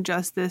I'm going to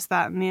adjust this,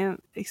 that, and the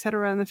et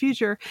cetera in the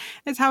future.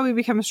 It's how we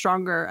become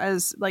stronger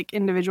as like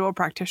individual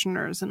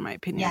practitioners, in my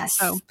opinion. Yes.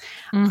 So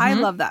I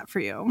love that for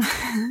you.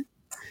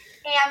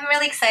 Yeah, I'm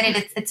really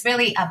excited. It's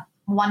really a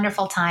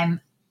wonderful time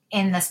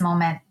in this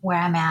moment where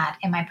I'm at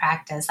in my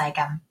practice. Like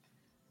I'm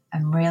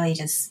really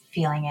just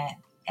feeling it,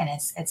 and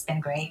it's been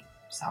great.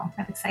 So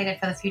I'm excited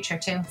for the future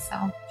too. So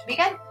it should be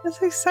good.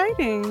 That's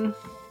exciting.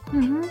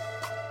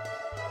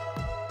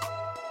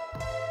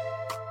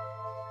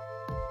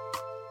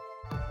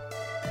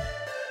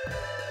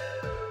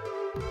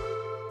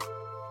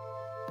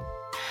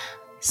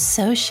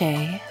 So,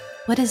 Ché,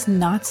 what is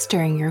not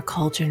stirring your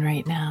cauldron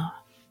right now?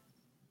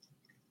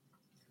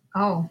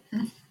 Oh,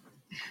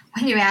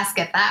 when you ask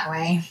it that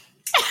way.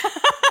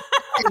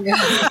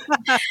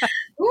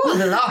 Ooh,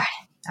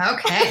 Lord.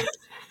 Okay.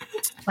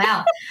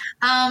 Well,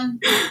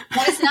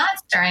 what is not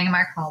stirring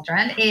my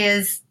cauldron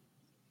is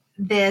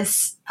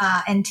this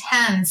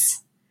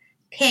intense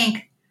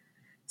pink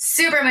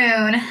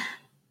supermoon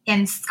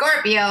in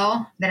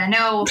Scorpio that I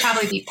know will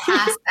probably be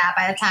past that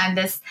by the time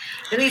this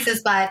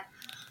releases, but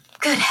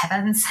good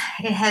heavens,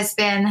 it has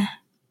been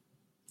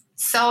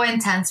so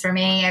intense for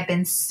me. I've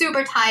been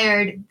super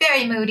tired,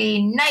 very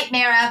moody,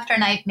 nightmare after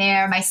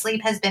nightmare. My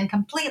sleep has been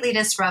completely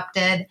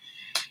disrupted.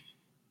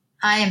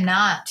 I am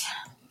not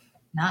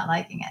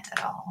liking it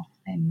at all.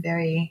 I'm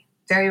very,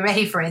 very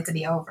ready for it to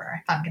be over,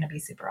 if I'm going to be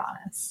super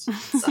honest.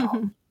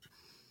 So,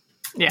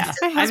 yeah.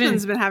 My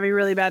husband's been having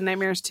really bad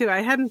nightmares too.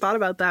 I hadn't thought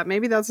about that.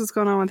 Maybe that's what's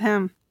going on with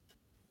him.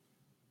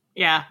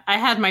 Yeah, I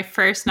had my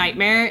first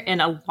nightmare in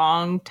a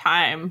long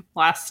time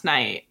last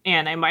night,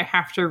 and I might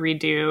have to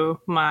redo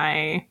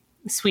my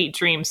sweet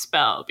dream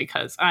spell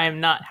because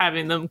I'm not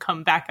having them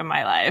come back in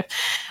my life.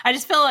 I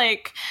just feel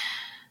like,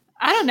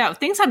 I don't know,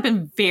 things have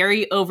been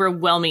very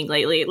overwhelming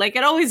lately. Like,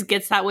 it always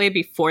gets that way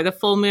before the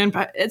full moon,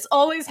 but it's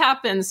always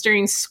happens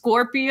during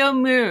Scorpio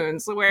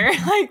moons where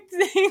like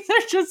things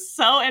are just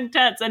so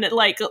intense, and it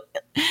like,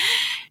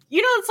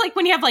 it's like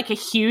when you have like a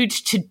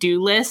huge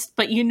to-do list,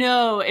 but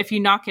if you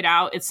knock it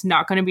out, it's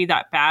not going to be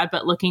that bad.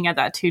 But looking at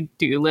that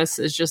to-do list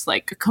is just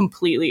like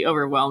completely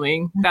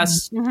overwhelming.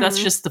 That's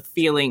just the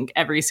feeling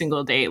every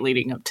single day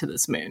leading up to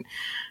this moon.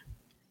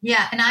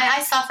 Yeah. And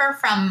I suffer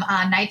from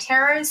night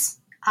terrors.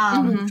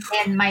 And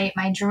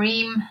my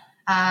dream,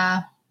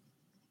 I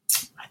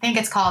think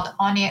it's called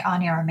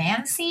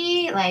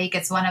oniromancy. Like,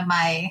 it's one of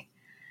my,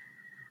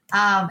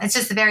 it's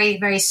just very,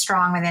 very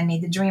strong within me.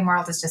 The dream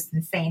world is just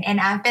insane.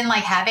 And I've been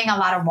like having a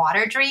lot of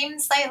water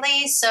dreams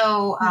lately.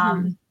 So,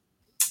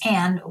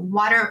 and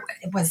water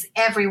was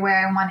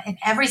everywhere in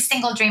every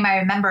single dream I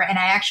remember. And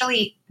I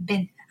actually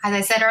been, as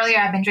I said earlier,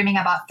 I've been dreaming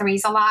about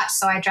threes a lot.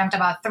 So I dreamt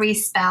about 3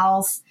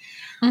 spells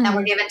that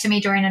were given to me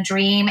during a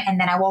dream. And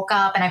then I woke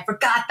up and I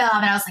forgot them.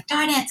 And I was like,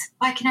 darn it,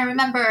 why can I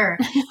remember?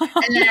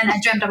 And then I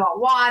dreamt about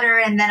water.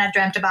 And then I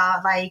dreamt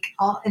about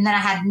and then I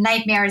had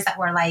nightmares that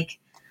were like,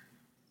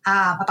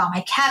 about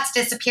my cats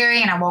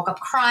disappearing, and I woke up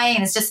crying,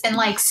 and it's just been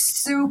like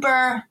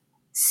super,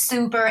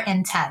 super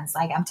intense.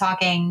 Like, I'm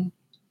talking,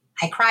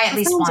 I cry at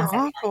least once.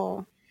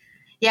 Awful.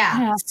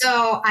 Yeah.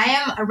 So I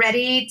am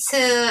ready to,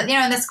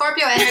 the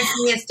Scorpio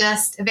energy is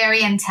just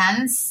very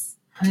intense.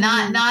 I'm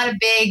not a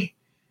big,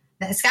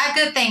 it's got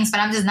good things,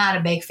 but I'm just not a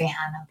big fan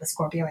of the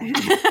Scorpio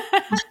energy.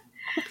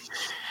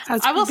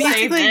 That's I will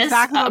say this,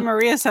 exactly what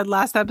Maria said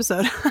last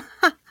episode.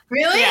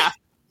 Really? Yeah.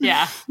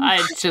 Yeah,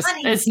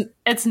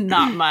 it's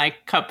not my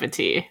cup of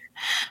tea.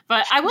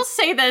 But I will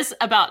say this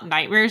about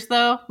nightmares,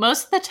 though.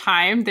 Most of the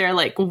time, they're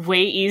like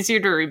way easier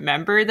to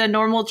remember than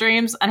normal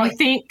dreams. And I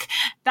think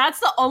that's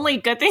the only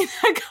good thing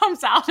that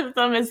comes out of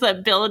them is the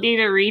ability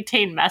to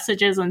retain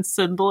messages and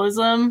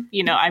symbolism,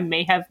 I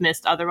may have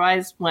missed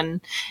otherwise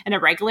when in a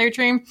regular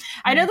dream.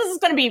 I know this is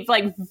going to be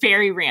like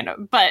very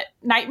random, but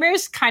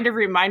nightmares kind of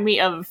remind me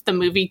of the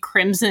movie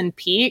Crimson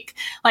Peak.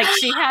 Like,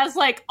 she has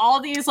like all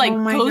these like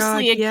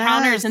ghostly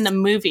encounters in the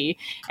movie,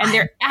 and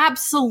they're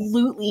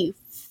absolutely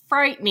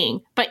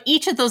frightening, but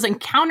each of those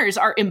encounters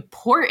are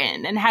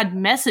important and had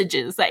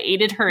messages that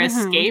aided her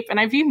escape. And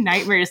I view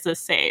nightmares the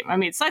same. I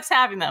mean, it sucks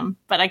having them,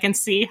 but I can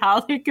see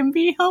how they can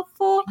be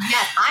helpful.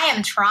 Yes, I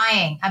am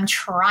trying. I'm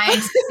trying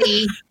to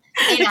see.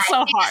 It's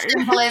so hard.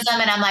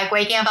 Symbolism, and I'm like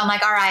waking up. I'm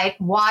like, all right,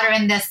 water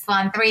in this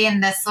one, 3 in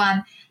this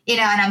one. And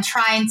I'm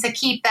trying to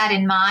keep that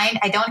in mind.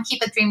 I don't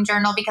keep a dream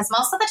journal because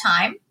most of the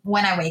time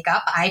when I wake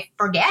up, I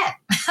forget.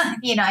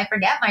 I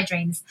forget my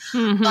dreams.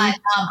 Mm-hmm. But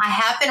I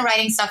have been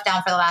writing stuff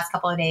down for the last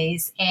couple of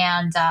days,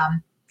 and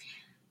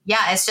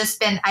it's just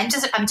been. I'm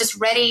just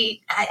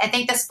ready. I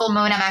think this full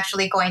moon, I'm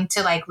actually going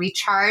to like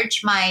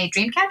recharge my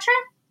dream catcher.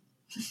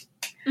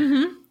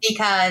 Mm-hmm.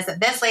 Because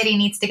this lady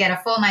needs to get a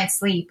full night's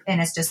sleep,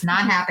 and it's just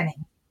not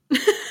happening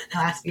the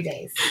last few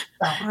days. So,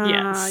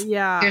 I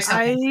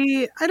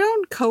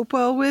don't cope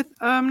well with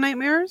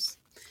nightmares.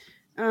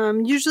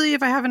 Usually,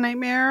 if I have a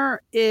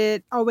nightmare,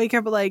 I'll wake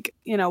up at 1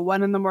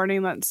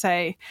 a.m, let's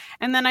say,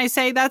 and then I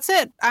say that's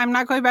it. I'm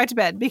not going back to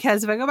bed,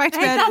 because if I go back to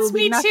bed, it will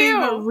be nothing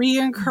but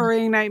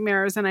reoccurring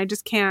nightmares, and I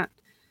just can't.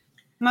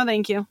 No,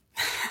 thank you.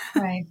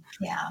 Right?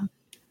 Yeah,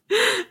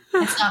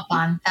 it's not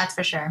fun. That's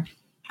for sure.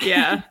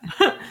 Yeah.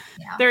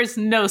 There's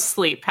no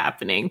sleep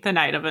happening the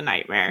night of a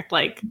nightmare.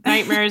 Like,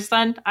 nightmare is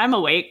done. I'm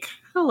awake.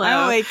 Hello.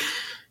 I'm awake.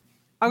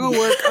 I'll go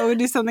work. I'll go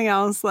do something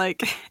else.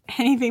 Like,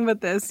 anything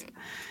but this.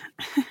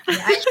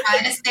 I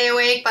try to stay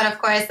awake, but of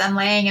course I'm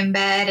laying in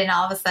bed, and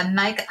all of a sudden,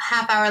 like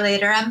half hour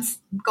later, I'm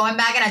going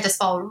back and I just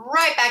fall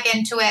right back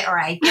into it, or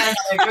I get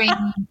another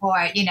dream, or,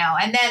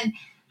 and then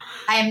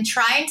I'm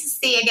trying to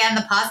see again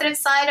the positive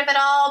side of it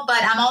all,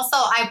 but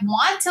I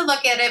want to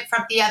look at it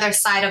from the other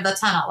side of the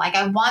tunnel. Like,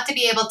 I want to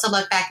be able to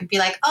look back and be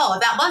like, oh,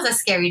 that was a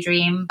scary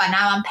dream, but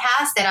now I'm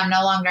past it. I'm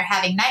no longer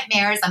having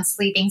nightmares. I'm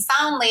sleeping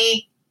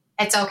soundly.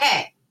 It's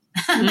okay.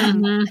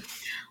 Mm-hmm.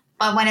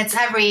 But when it's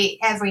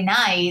every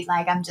night,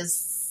 like, I'm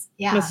just,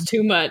 It's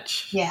too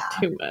much. Yeah.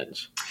 Too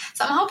much.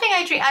 So I'm hoping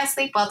I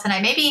sleep well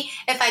tonight. Maybe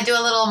if I do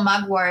a little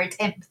mugwort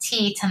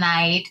tea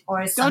tonight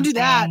or something. Don't do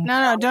that.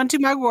 No, don't do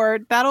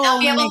mugwort. That'll I'll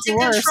be able make to it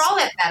worse. Control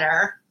it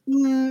better.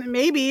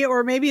 Maybe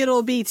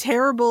it'll be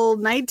terrible,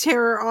 night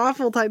terror,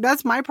 awful type.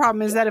 That's my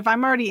problem, is that if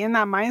I'm already in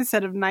that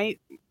mindset of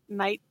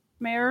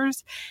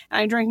nightmares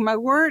and I drink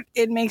mugwort,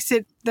 it makes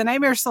the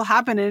nightmares still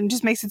happen, and it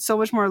just makes it so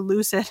much more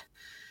lucid.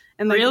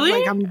 And really?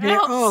 Like I'm there.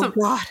 Oh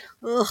God.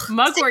 Ugh.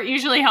 Mugwort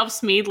usually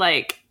helps me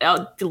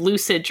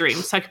lucid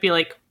dreams. So I could be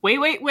like,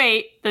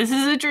 wait, this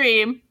is a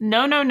dream.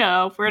 No,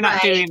 we're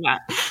not doing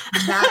that.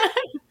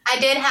 I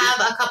did have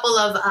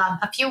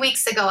a few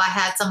weeks ago, I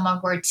had some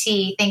mugwort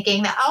tea,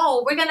 thinking that,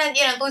 we're going to,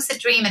 lucid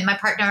dream. And my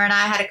partner and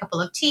I had a couple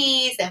of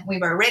teas, and we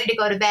were ready to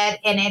go to bed.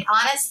 And it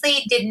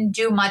honestly didn't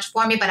do much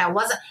for me, but I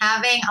wasn't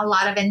having a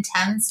lot of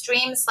intense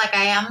dreams like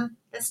I am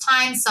this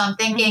time. So I'm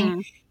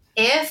thinking,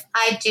 if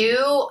I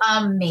do,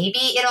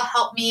 maybe it'll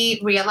help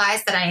me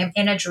realize that I am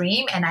in a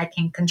dream and I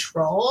can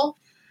control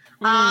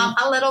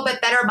a little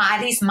bit better,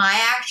 at least my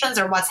actions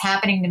or what's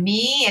happening to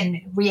me,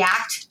 and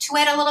react to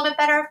it a little bit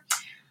better.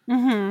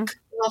 Mm-hmm.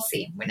 We'll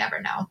see. We never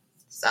know.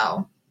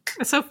 So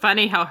it's so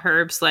funny how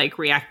herbs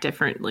react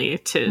differently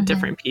to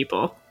different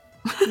people.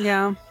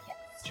 Yeah.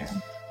 It's true.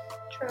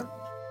 True.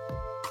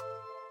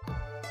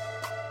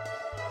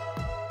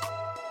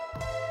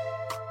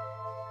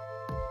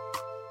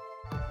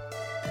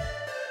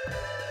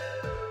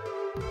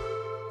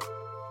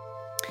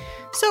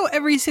 So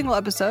every single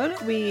episode,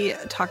 we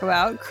talk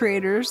about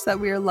creators that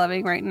we are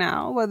loving right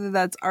now, whether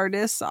that's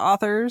artists,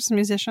 authors,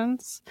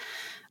 musicians,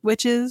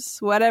 witches,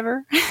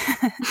 whatever.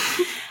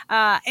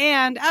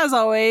 And as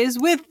always,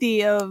 with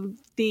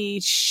the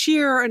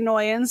sheer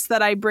annoyance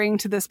that I bring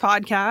to this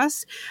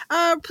podcast,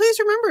 please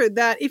remember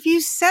that if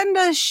you send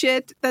us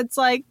shit that's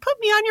like, put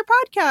me on your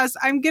podcast,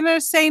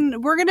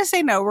 we're going to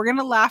say no. We're going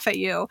to laugh at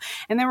you.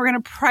 And then we're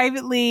going to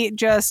privately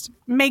just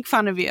make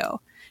fun of you.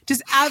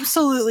 Just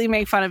absolutely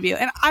make fun of you.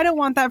 And I don't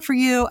want that for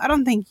you. I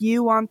don't think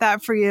you want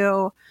that for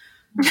you.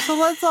 So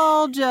let's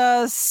all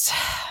just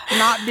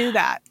not do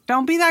that.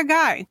 Don't be that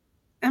guy.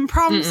 And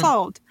problem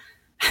solved.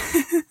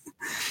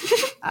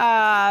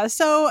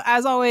 So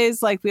as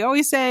always, like we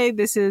always say,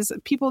 this is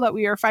people that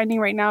we are finding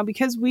right now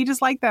because we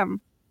just like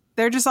them.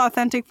 They're just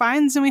authentic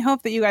finds, and we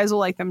hope that you guys will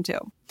like them too.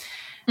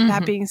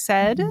 That being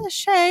said,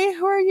 Ché,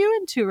 who are you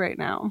into right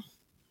now?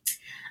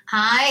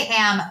 I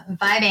am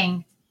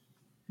vibing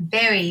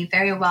very,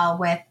 very well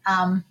with,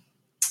 I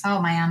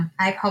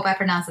hope I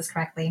pronounce this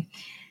correctly.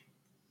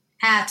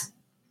 At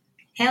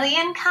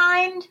Alien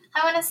Kind,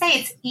 I want to say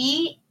it's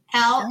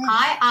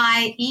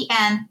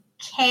ELIIENKIND.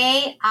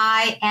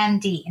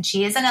 And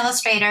she is an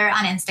illustrator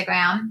on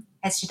Instagram,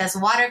 as she does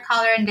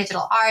watercolor and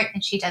digital art.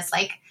 And she does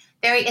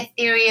very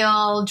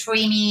ethereal,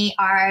 dreamy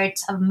art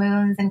of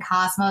moons and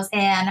cosmos.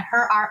 And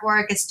her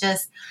artwork is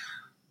just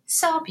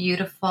so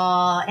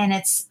beautiful, and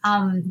it's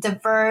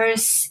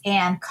diverse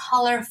and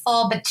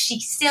colorful, but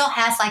she still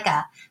has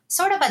a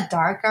sort of a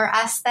darker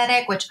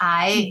aesthetic, which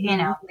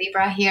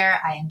Libra here,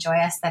 I enjoy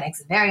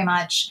aesthetics very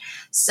much.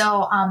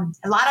 So a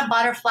lot of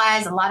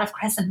butterflies, a lot of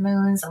crescent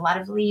moons, a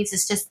lot of leaves.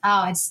 It's just,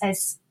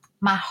 it's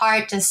my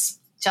heart just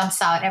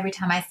jumps out every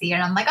time I see it.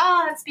 And I'm like,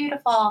 oh, that's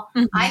beautiful.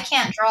 Mhm. I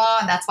can't draw.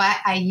 And that's why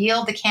I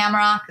yield the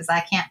camera because I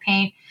can't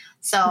paint.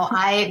 So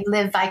I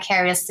live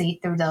vicariously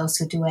through those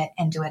who do it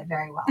and do it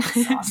very well.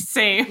 So.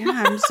 Same.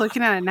 Yeah, I'm just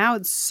looking at it now.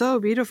 It's so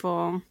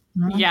beautiful.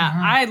 Yeah,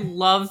 I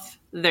love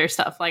their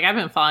stuff. Like, I've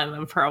been following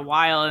them for a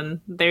while,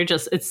 and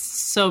it's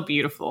so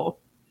beautiful.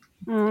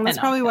 That's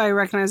probably why I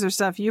recognize their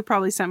stuff. You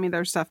probably sent me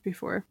their stuff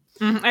before.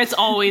 Mm-hmm. It's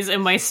always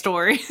in my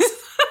stories.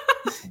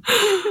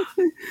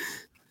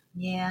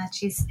 Yeah,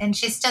 she's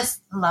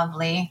just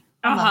lovely.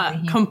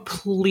 Lovely.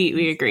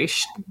 Completely agree.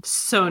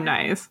 So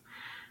nice.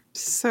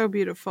 So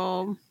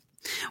beautiful.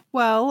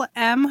 Well,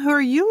 Em, who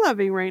are you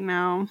loving right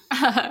now?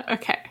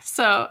 Okay,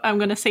 so I'm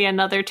going to say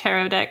another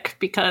tarot deck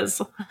because...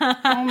 Oh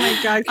my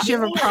God, because you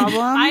have a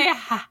problem?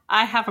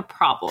 I have a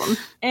problem.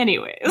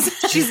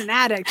 Anyways. She's an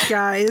addict,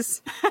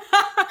 guys.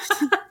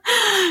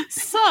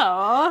 So,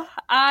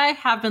 I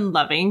have been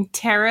loving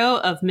Tarot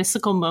of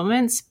Mystical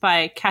Moments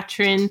by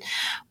Catrin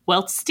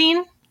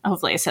Welzstein.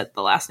 Hopefully I said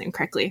the last name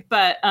correctly.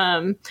 But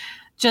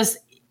just,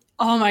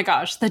 oh my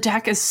gosh, the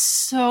deck is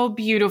so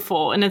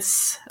beautiful. And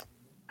it's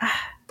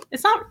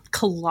not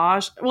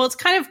collage. Well, it's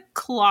kind of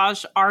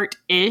collage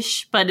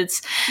art-ish, but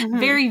it's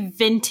very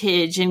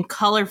vintage and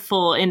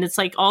colorful. And it's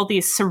like all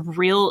these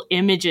surreal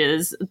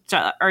images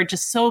that are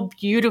just so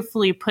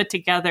beautifully put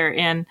together.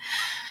 And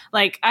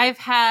like, I've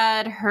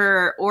had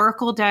her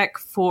Oracle deck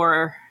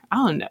for, I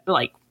don't know,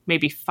 like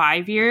maybe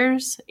 5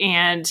 years.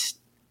 And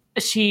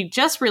she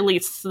just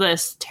released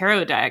this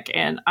tarot deck,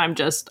 and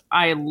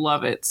I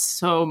love it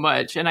so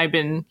much. And I've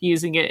been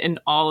using it in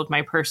all of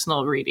my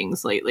personal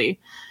readings lately.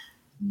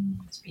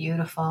 It's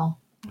beautiful.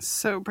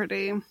 So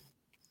pretty.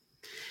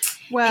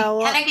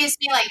 Well, it kind of gives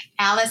me like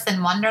Alice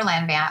in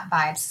Wonderland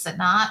vibes, is it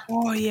not?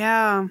 Oh,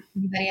 yeah.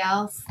 Anybody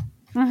else?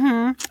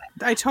 Mm-hmm.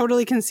 I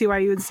totally can see why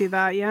you would see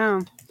that. Yeah.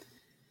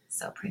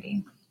 So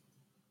pretty.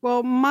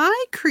 Well,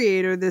 my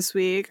creator this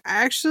week,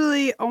 I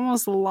actually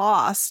almost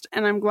lost,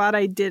 and I'm glad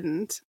I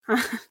didn't.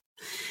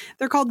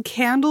 They're called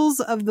Candles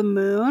of the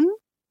Moon,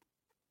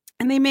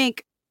 and they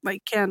make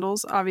like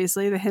candles,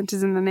 obviously. The hint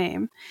is in the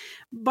name.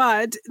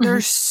 But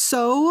they're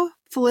so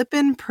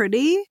flippin'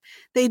 pretty.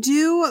 They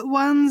do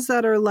ones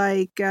that are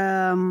like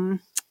I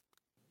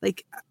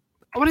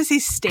want to say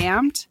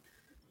stamped,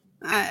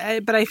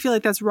 but I feel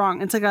like that's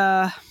wrong. It's like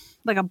a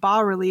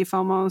bas relief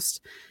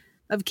almost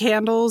of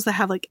candles that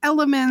have like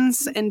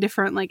elements and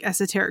different like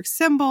esoteric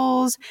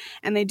symbols.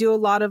 And they do a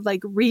lot of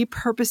like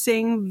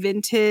repurposing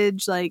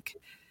vintage like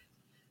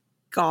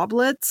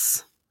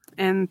goblets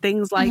and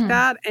things like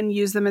that and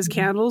use them as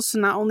candles. So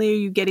not only are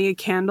you getting a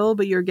candle,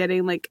 but you're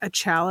getting like a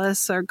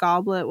chalice or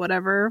goblet,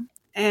 whatever.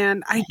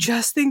 And I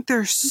just think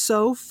they're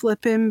so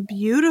flippin'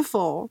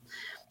 beautiful.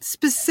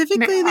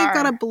 Specifically, they've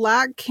got a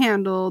black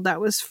candle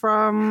that was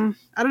from,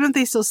 I don't know if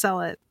they still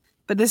sell it,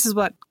 but this is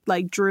what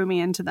like drew me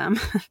into them.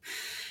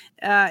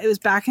 It was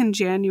back in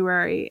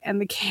January,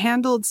 and the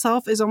candle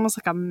itself is almost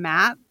like a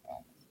matte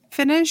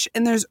finish,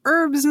 and there's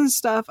herbs and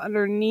stuff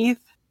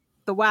underneath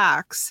the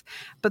wax,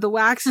 but the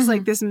wax is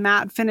like this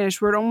matte finish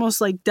where it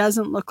almost like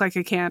doesn't look like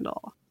a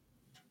candle.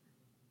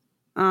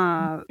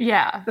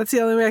 Yeah, that's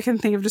the only way I can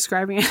think of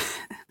describing it.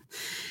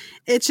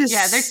 It's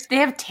just they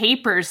have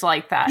tapers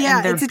like that. Yeah,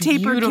 and it's a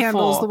tapered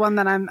candle is the one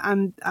that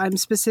I'm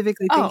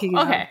specifically thinking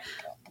of.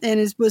 And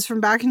it was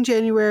from back in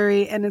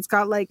January, and it's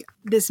got like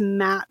this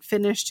matte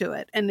finish to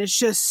it, and it's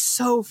just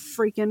so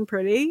freaking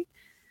pretty.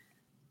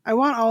 I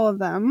want all of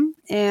them,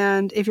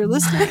 and if you're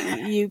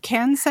listening, you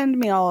can send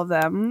me all of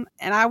them,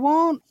 and I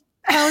won't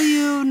tell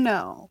you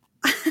no.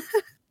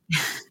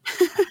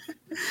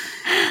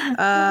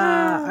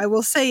 I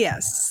will say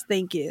yes.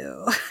 Thank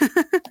you.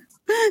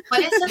 What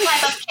is the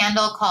type of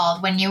candle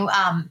called when you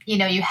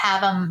you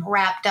have them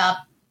wrapped up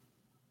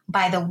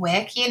by the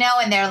wick,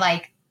 and they're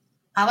like,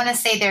 I want to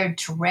say they're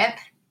drip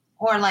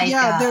or like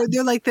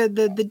they're like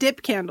the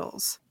dip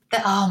candles.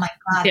 Oh my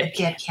God, the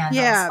dip candles.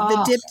 Yeah,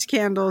 the dipped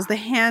candles, the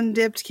hand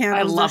dipped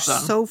candles. I love them.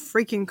 So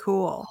freaking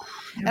cool.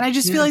 They're and I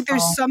just feel like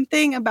there's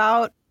something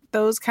about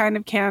those kind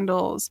of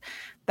candles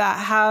that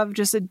have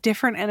just a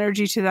different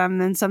energy to them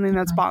than something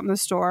that's bought in the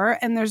store.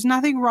 And there's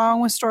nothing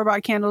wrong with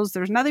store-bought candles.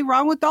 There's nothing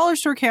wrong with dollar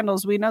store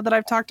candles. We know that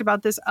I've talked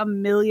about this a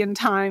million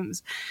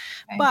times.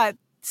 Right. But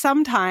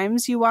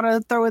sometimes you want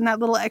to throw in that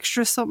little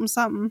extra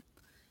something.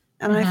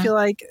 And I feel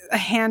like a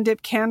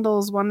hand-dipped candle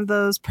is one of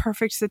those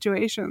perfect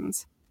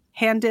situations.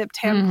 Hand-dipped,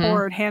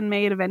 hand-poured,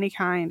 handmade of any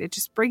kind. It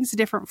just brings a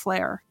different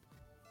flair.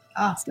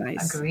 Oh, it's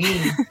nice.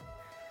 Agreed.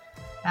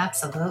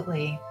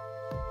 Absolutely.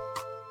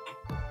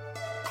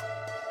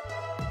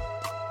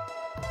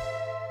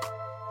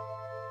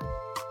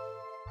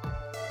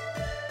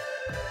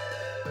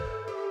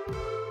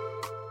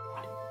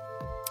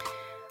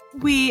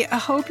 We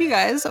hope you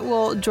guys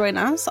will join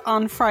us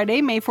on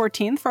Friday, May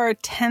 14th for our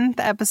 10th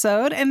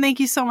episode. And thank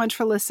you so much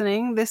for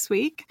listening this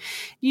week.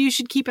 You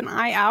should keep an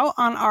eye out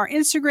on our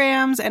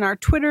Instagrams and our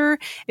Twitter.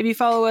 If you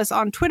follow us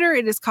on Twitter,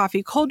 it is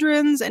Coffee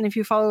Cauldrons. And if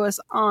you follow us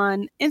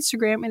on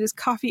Instagram, it is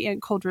Coffee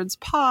and Cauldrons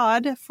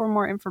Pod for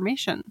more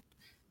information.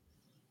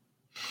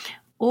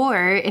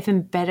 Or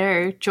even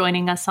better,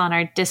 joining us on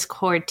our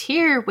Discord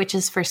tier, which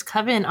is First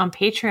Coven on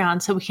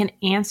Patreon, so we can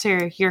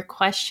answer your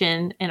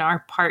question in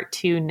our part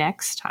 2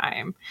 next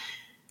time.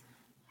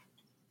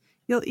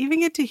 You'll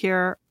even get to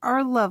hear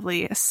our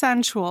lovely,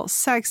 sensual,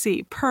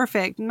 sexy,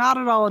 perfect, not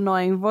at all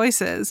annoying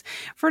voices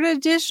for an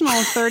additional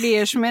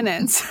 30-ish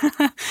minutes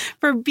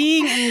for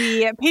being in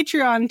the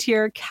Patreon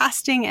tier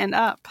casting and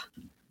up.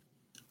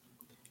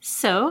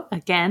 So,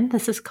 again,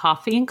 this is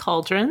Coffee and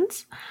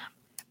Cauldrons.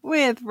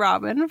 With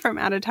Robin from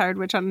At a Tired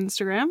Witch on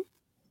Instagram.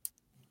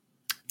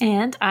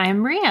 And I'm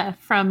Maria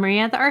from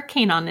Maria the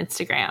Arcane on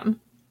Instagram.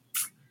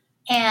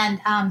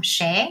 And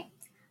Ché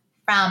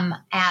from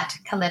at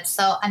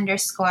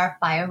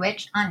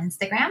Calypso_Firewitch on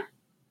Instagram.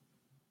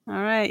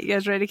 All right, you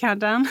guys ready to count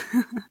down?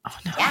 Oh,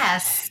 no.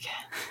 Yes.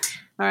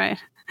 All right.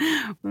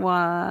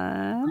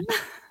 1,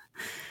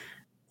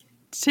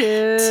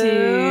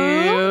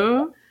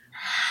 2,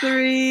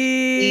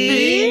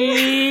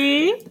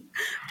 3.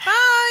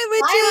 Bye,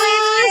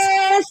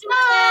 witches!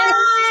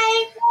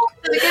 Bye!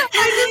 I just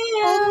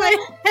pulled my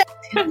head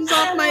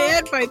off my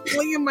head by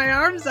flinging my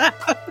arms out.